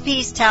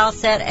 6-piece towel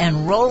set,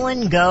 and Roll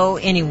and Go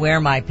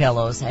Anywhere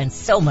MyPillows, and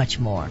so much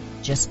more.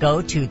 Just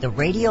go to the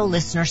radio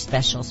listener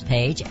specials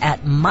page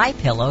at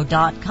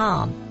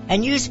MyPillow.com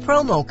and use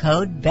promo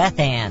code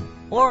BethAnn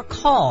or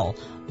call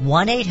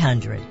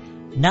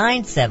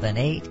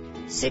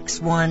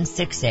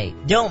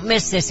 1-800-978-6168. Don't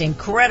miss this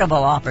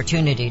incredible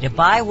opportunity to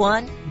buy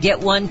one,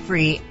 get one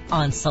free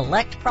on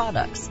select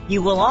products.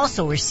 You will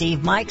also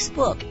receive Mike's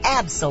book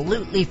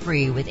absolutely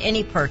free with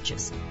any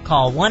purchase.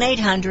 Call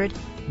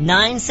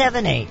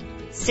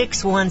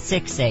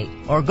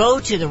 1-800-978-6168 or go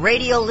to the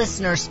radio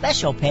listener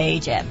special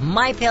page at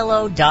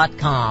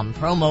MyPillow.com.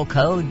 Promo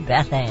code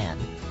BethAnn.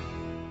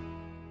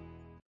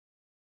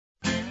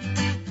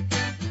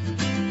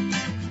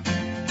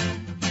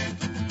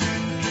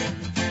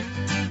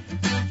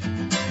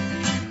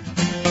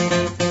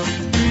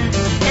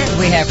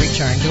 We have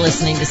returned. You're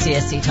listening to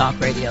CSC Talk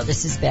Radio.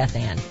 This is Beth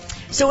Ann.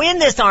 So in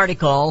this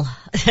article,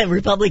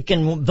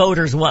 Republican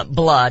voters want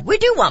blood. We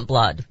do want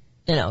blood.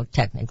 You know,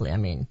 technically. I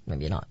mean,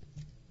 maybe not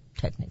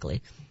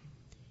technically.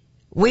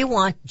 We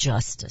want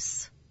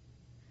justice.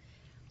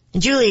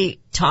 And Julie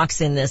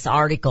talks in this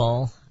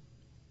article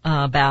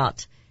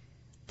about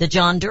the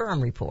John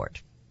Durham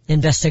report.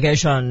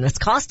 Investigation that's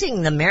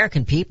costing the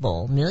American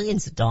people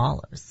millions of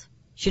dollars.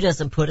 She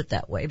doesn't put it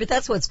that way, but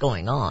that's what's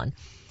going on.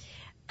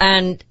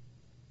 And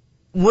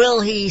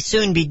will he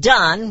soon be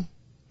done?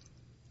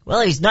 Well,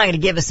 he's not going to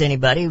give us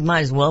anybody. He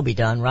might as well be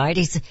done, right?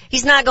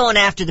 He's not going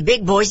after the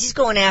big boys. He's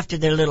going after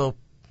their little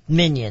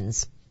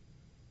minions.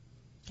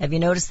 Have you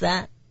noticed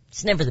that?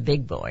 It's never the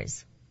big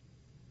boys.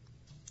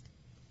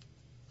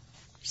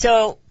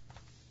 So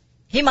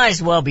he might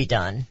as well be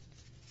done.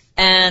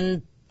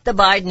 And the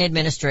Biden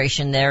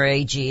administration, their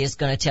AG, is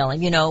going to tell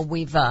him, you know,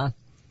 we've gone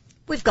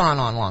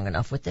on long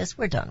enough with this.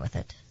 We're done with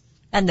it.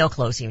 And they'll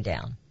close him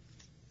down.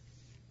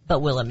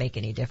 But will it make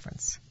any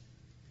difference?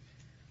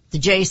 The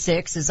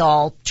J6 is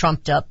all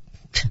trumped up,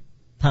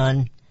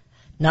 pun,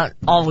 not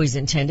always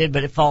intended,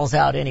 but it falls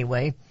out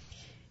anyway.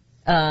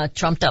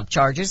 Trumped up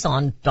charges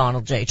on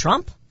Donald J.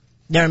 Trump.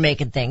 They're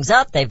making things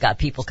up. They've got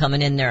people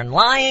coming in there and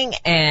lying,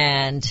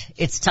 and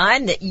it's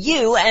time that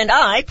you and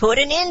I put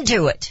an end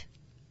to it.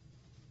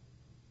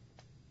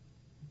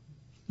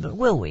 But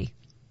will we?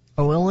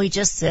 Or will we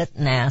just sit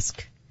and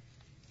ask,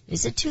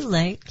 is it too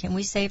late? Can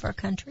we save our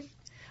country?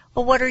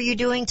 Well, what are you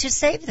doing to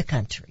save the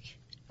country?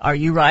 Are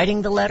you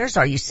writing the letters?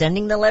 Are you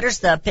sending the letters?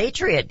 The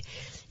Patriot,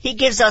 he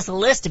gives us a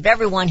list of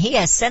everyone he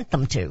has sent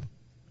them to.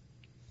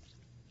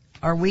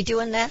 Are we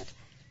doing that?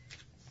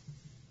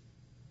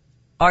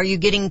 Are you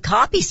getting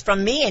copies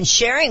from me and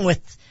sharing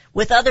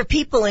with other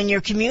people in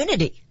your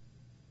community?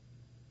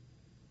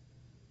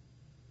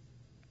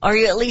 Are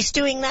you at least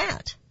doing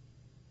that?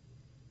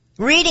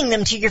 Reading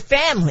them to your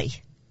family?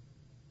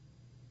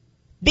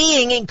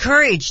 Being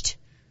encouraged?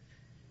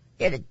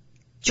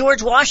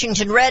 George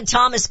Washington read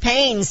Thomas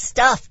Paine's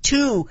stuff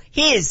to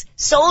his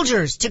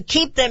soldiers to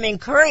keep them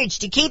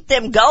encouraged, to keep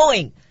them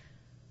going.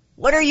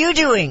 What are you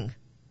doing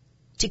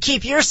to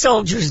keep your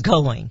soldiers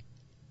going?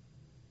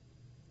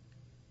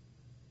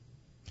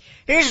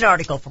 Here's an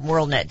article from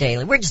WorldNet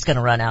Daily. We're just going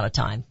to run out of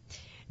time.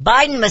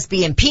 Biden must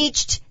be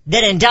impeached,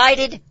 then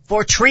indicted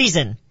for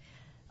treason.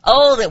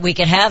 Oh, that we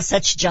could have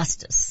such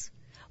justice.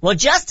 Well,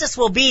 justice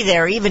will be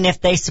there even if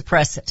they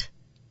suppress it.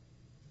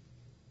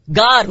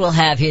 God will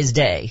have his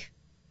day.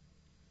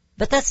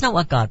 But that's not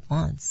what God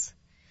wants.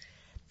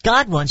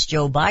 God wants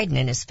Joe Biden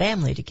and his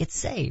family to get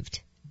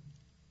saved.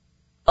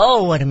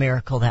 Oh, what a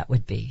miracle that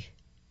would be.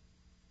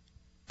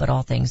 But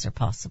all things are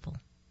possible.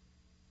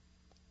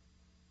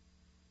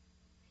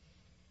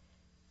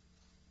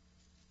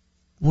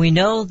 We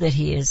know that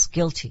he is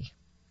guilty.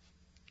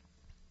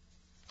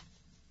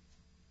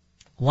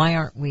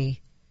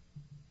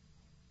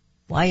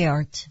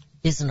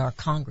 Isn't our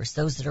Congress,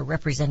 those that are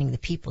representing the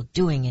people,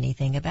 doing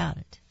anything about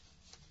it?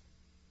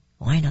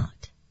 Why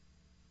not?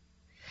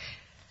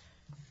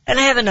 And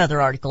I have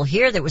another article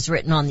here that was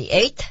written on the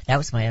 8th. That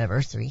was my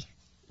anniversary.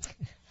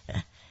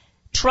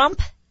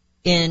 Trump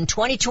in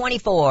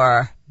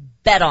 2024,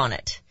 bet on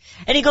it.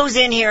 And he goes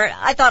in here,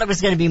 I thought it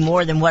was going to be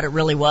more than what it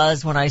really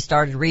was when I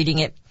started reading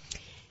it.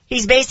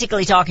 He's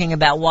basically talking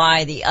about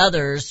why the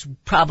others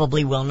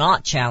probably will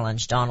not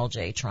challenge Donald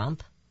J.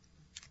 Trump.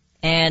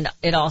 And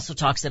it also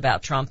talks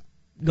about Trump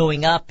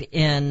going up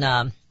in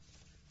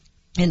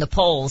the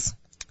polls,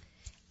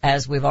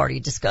 as we've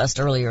already discussed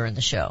earlier in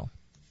the show.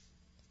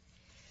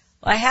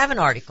 Well, I have an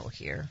article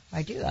here.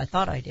 I do. I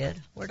thought I did.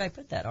 Where did I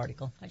put that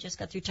article? I just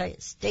got through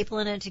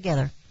stapling it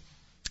together.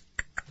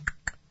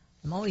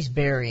 I'm always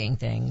burying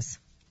things.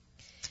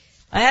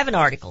 I have an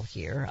article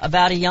here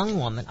about a young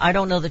woman. I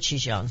don't know that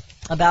she's young.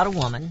 About a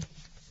woman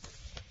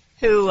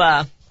who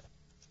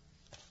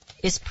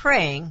is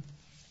praying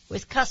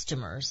with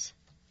customers.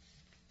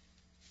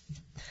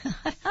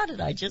 How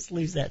did I just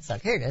lose that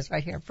sucker? Here it is,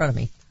 right here in front of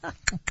me.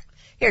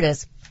 Here it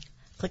is.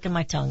 Clicking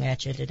my tongue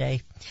at you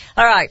today.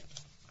 All right.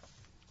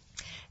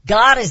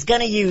 God is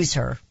going to use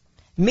her.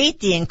 Meet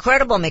the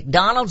incredible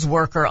McDonald's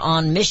worker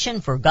on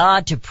mission for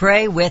God to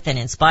pray with and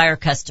inspire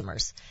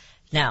customers.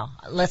 Now,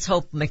 let's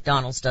hope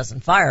McDonald's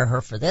doesn't fire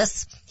her for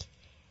this.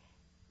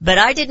 But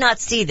I did not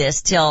see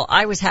this till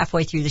I was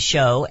halfway through the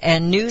show,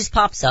 and news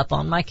pops up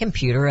on my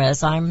computer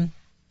as I'm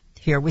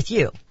here with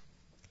you.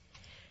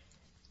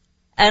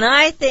 And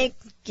I think,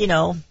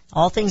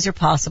 all things are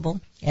possible,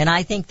 and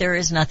I think there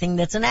is nothing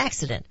that's an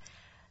accident.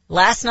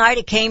 Last night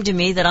it came to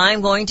me that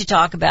I'm going to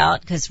talk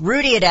about, because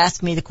Rudy had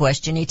asked me the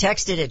question, he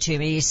texted it to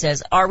me, he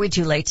says, are we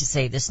too late to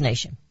save this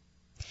nation?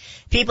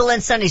 People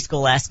in Sunday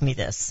school ask me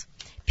this.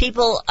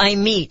 People I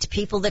meet,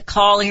 people that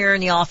call here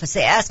in the office,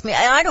 they ask me,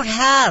 I don't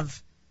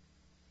have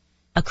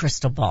a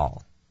crystal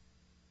ball.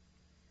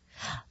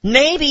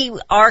 Maybe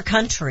our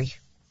country,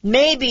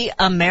 maybe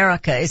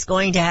America is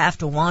going to have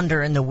to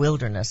wander in the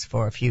wilderness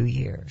for a few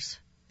years,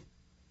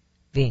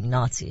 being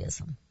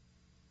Nazism.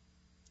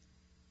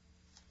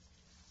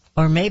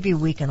 Or maybe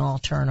we can all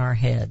turn our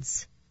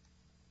heads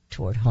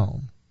toward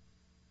home,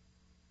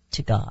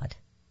 to God,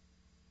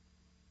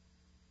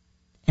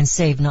 and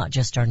save not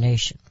just our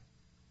nation,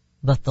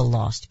 but the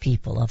lost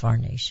people of our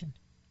nation.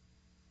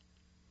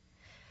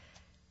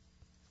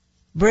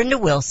 Brenda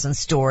Wilson's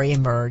story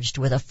emerged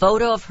with a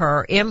photo of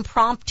her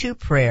impromptu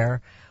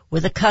prayer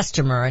with a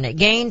customer, and it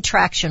gained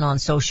traction on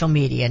social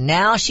media.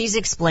 Now she's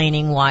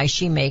explaining why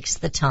she makes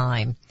the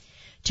time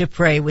to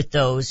pray with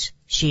those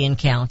she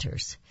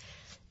encounters.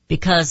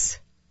 Because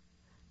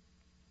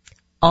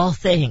all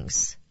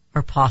things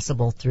are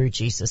possible through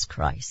Jesus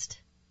Christ.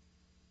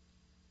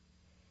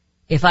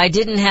 If I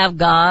didn't have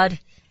God,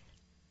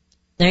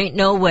 there ain't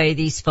no way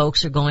these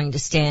folks are going to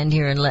stand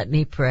here and let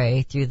me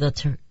pray through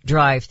the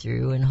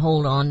drive-through and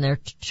hold up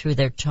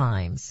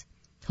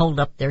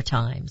their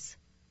times.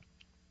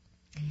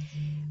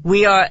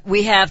 We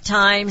have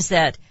times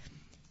that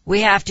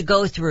we have to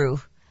go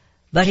through,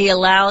 but He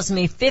allows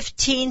me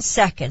 15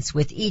 seconds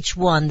with each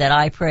one that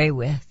I pray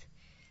with.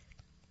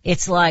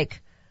 It's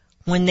like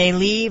when they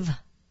leave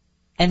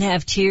and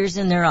have tears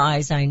in their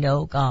eyes, I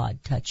know God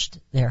touched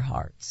their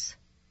hearts.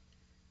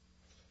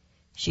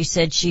 She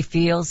said she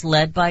feels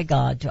led by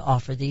God to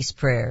offer these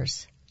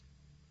prayers,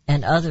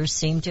 and others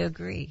seem to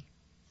agree.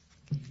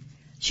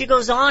 She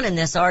goes on in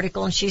this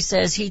article and she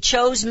says, He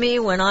chose me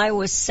when I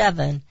was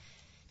 7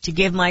 to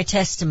give my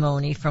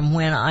testimony from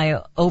when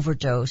I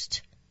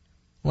overdosed,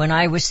 when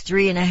I was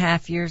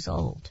 3.5 years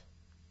old.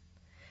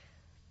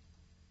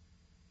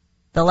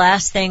 The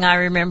last thing I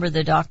remember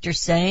the doctor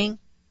saying,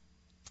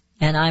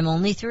 and I'm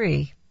only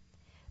 3,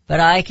 but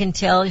I can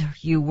tell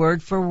you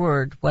word for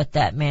word what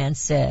that man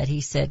said. He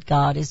said,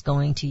 God is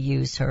going to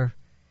use her.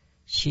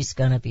 She's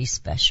going to be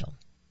special.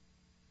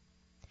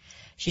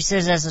 She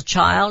says, as a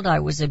child, I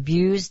was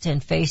abused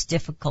and faced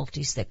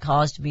difficulties that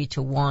caused me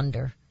to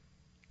wander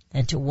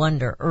and to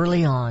wonder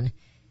early on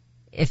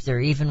if there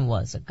even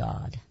was a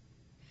God.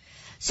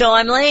 So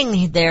I'm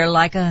laying there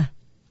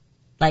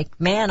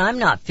man, I'm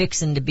not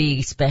fixing to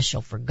be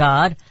special for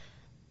God.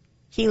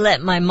 He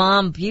let my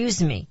mom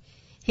abuse me.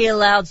 He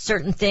allowed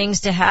certain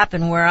things to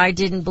happen where I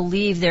didn't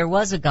believe there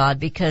was a God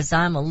because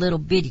I'm a little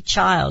bitty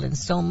child and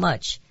so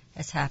much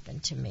has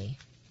happened to me.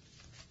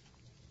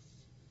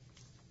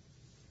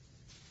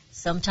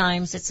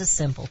 Sometimes it's the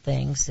simple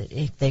things that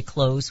they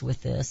close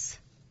with this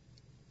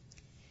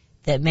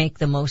that make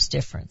the most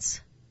difference.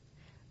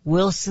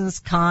 Wilson's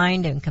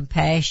kind and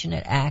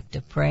compassionate act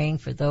of praying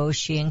for those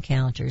she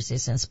encounters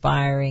is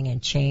inspiring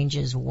and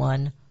changes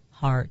one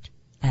heart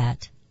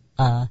at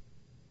a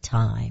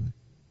time.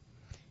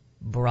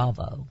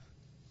 Bravo.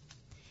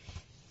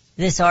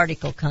 This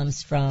article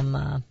comes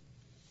from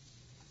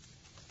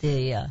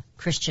the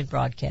Christian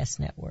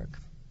Broadcast Network.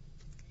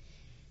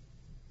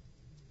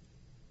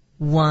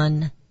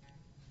 One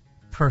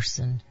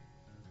person,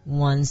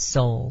 one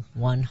soul,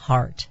 one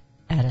heart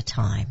at a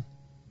time.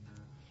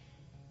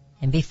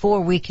 And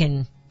before we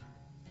can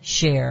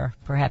share,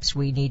 perhaps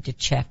we need to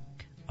check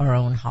our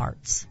own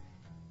hearts.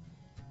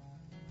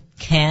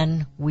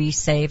 Can we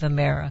save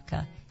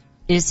America?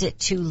 Is it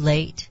too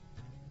late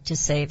to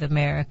save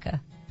America?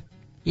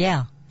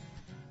 Yeah,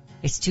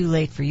 it's too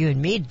late for you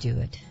and me to do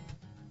it.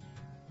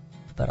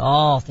 But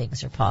all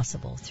things are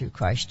possible through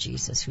Christ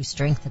Jesus, who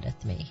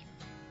strengtheneth me.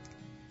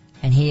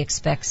 And He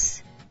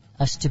expects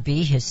us to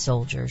be His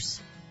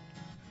soldiers.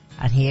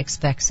 And He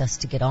expects us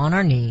to get on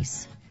our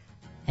knees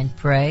and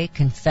pray,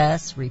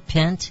 confess,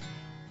 repent,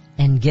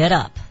 and get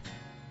up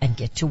and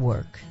get to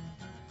work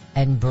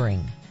and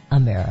bring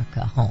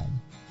America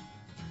home.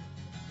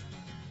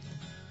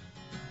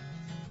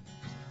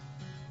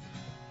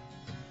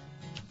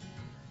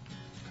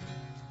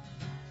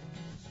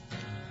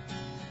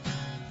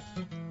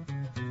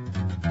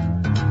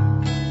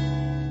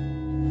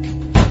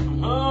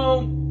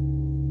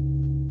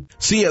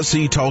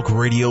 CSC Talk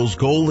Radio's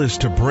goal is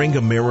to bring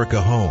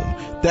America home.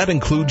 That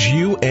includes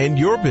you and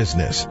your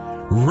business.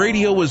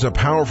 Radio is a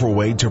powerful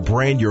way to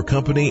brand your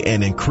company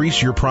and increase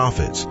your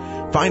profits.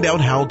 Find out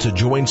how to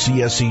join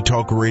CSC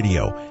Talk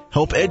Radio,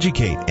 help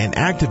educate and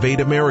activate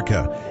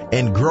America,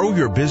 and grow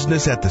your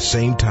business at the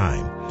same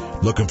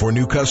time. Looking for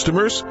new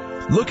customers?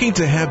 Looking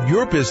to have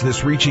your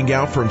business reaching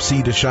out from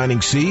sea to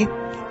shining sea?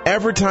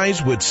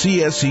 Advertise with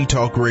CSC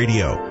Talk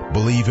Radio.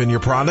 Believe in your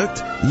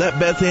product? Let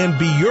Beth Ann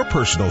be your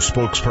personal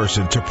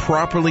spokesperson to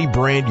properly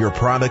brand your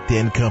product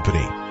and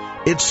company.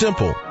 It's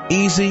simple,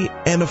 easy,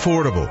 and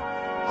affordable.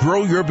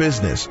 Grow your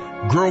business,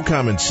 grow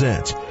common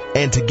sense,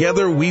 and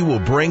together we will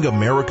bring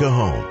America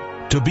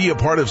home. To be a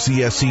part of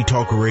CSC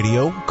Talk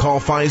Radio, call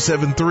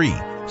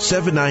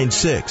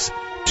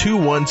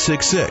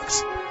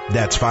 573-796-2166.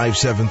 That's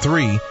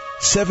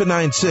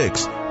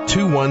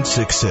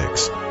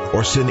 573-796-2166.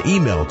 Or send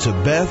email to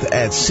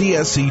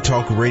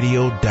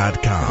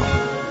beth@csctalkradio.com.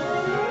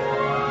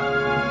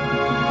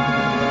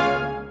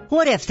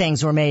 What if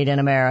things were made in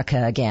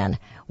America again?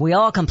 We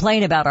all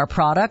complain about our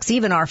products,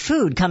 even our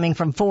food, coming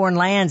from foreign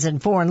lands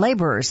and foreign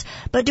laborers.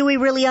 But do we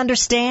really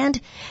understand?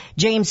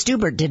 James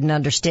Stubert didn't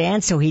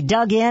understand, so he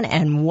dug in,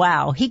 and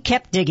wow, he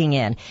kept digging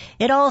in.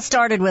 It all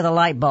started with a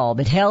light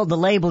bulb. It held the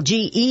label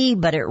GE,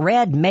 but it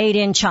read Made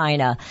in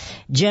China.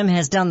 Jim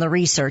has done the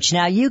research.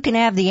 Now you can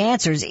have the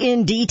answers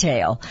in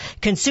detail.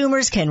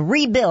 Consumers can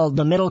rebuild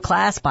the middle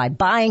class by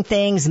buying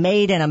things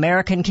made in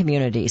American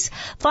communities.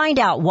 Find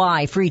out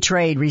why free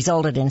trade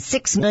resulted in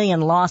 6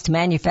 million lost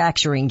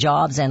manufacturing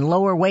jobs and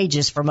lower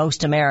wages for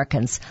most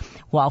Americans.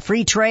 While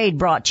free trade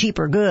brought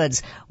cheaper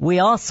goods, we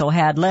also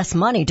had less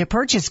money to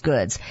purchase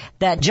goods.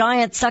 That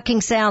giant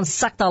sucking sound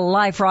sucked the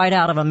life right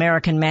out of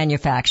American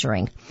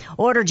manufacturing.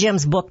 Order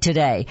Jim's book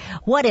today,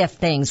 What If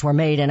Things Were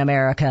Made in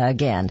America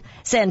Again?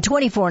 Send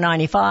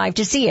 $24.95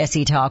 to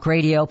CSC Talk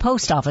Radio,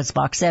 Post Office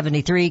Box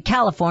 73,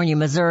 California,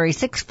 Missouri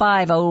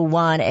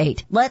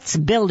 65018. Let's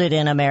build it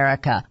in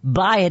America,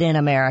 buy it in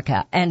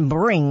America, and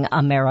bring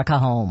America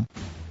home.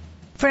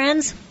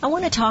 Friends, I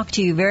want to talk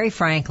to you very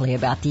frankly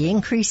about the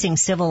increasing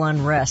civil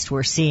unrest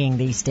we're seeing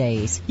these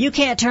days. You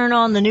can't turn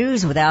on the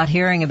news without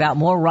hearing about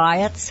more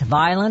riots,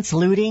 violence,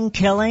 looting,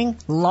 killing,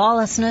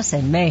 lawlessness,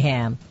 and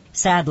mayhem.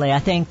 Sadly, I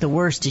think the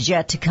worst is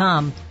yet to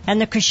come,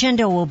 and the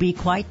crescendo will be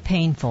quite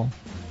painful.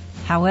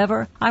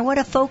 However, I want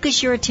to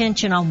focus your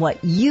attention on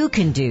what you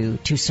can do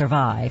to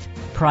survive.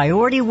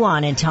 Priority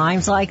one in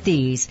times like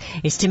these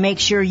is to make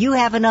sure you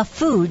have enough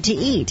food to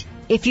eat.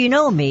 If you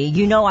know me,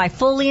 you know I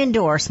fully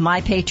endorse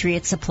My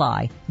Patriot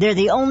Supply. They're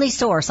the only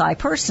source I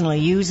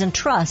personally use and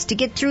trust to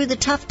get through the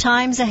tough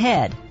times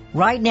ahead.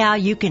 Right now,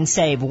 you can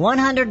save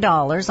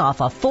 $100 off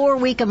a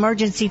 4-week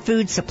emergency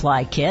food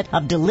supply kit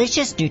of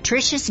delicious,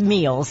 nutritious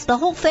meals the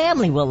whole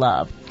family will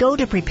love. Go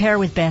to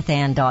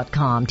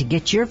preparewithbethann.com to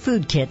get your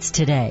food kits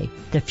today.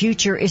 The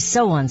future is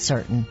so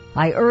uncertain.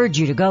 I urge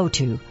you to go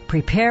to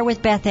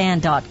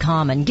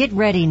preparewithbethann.com and get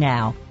ready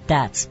now.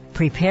 That's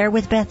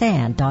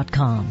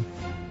preparewithbethann.com.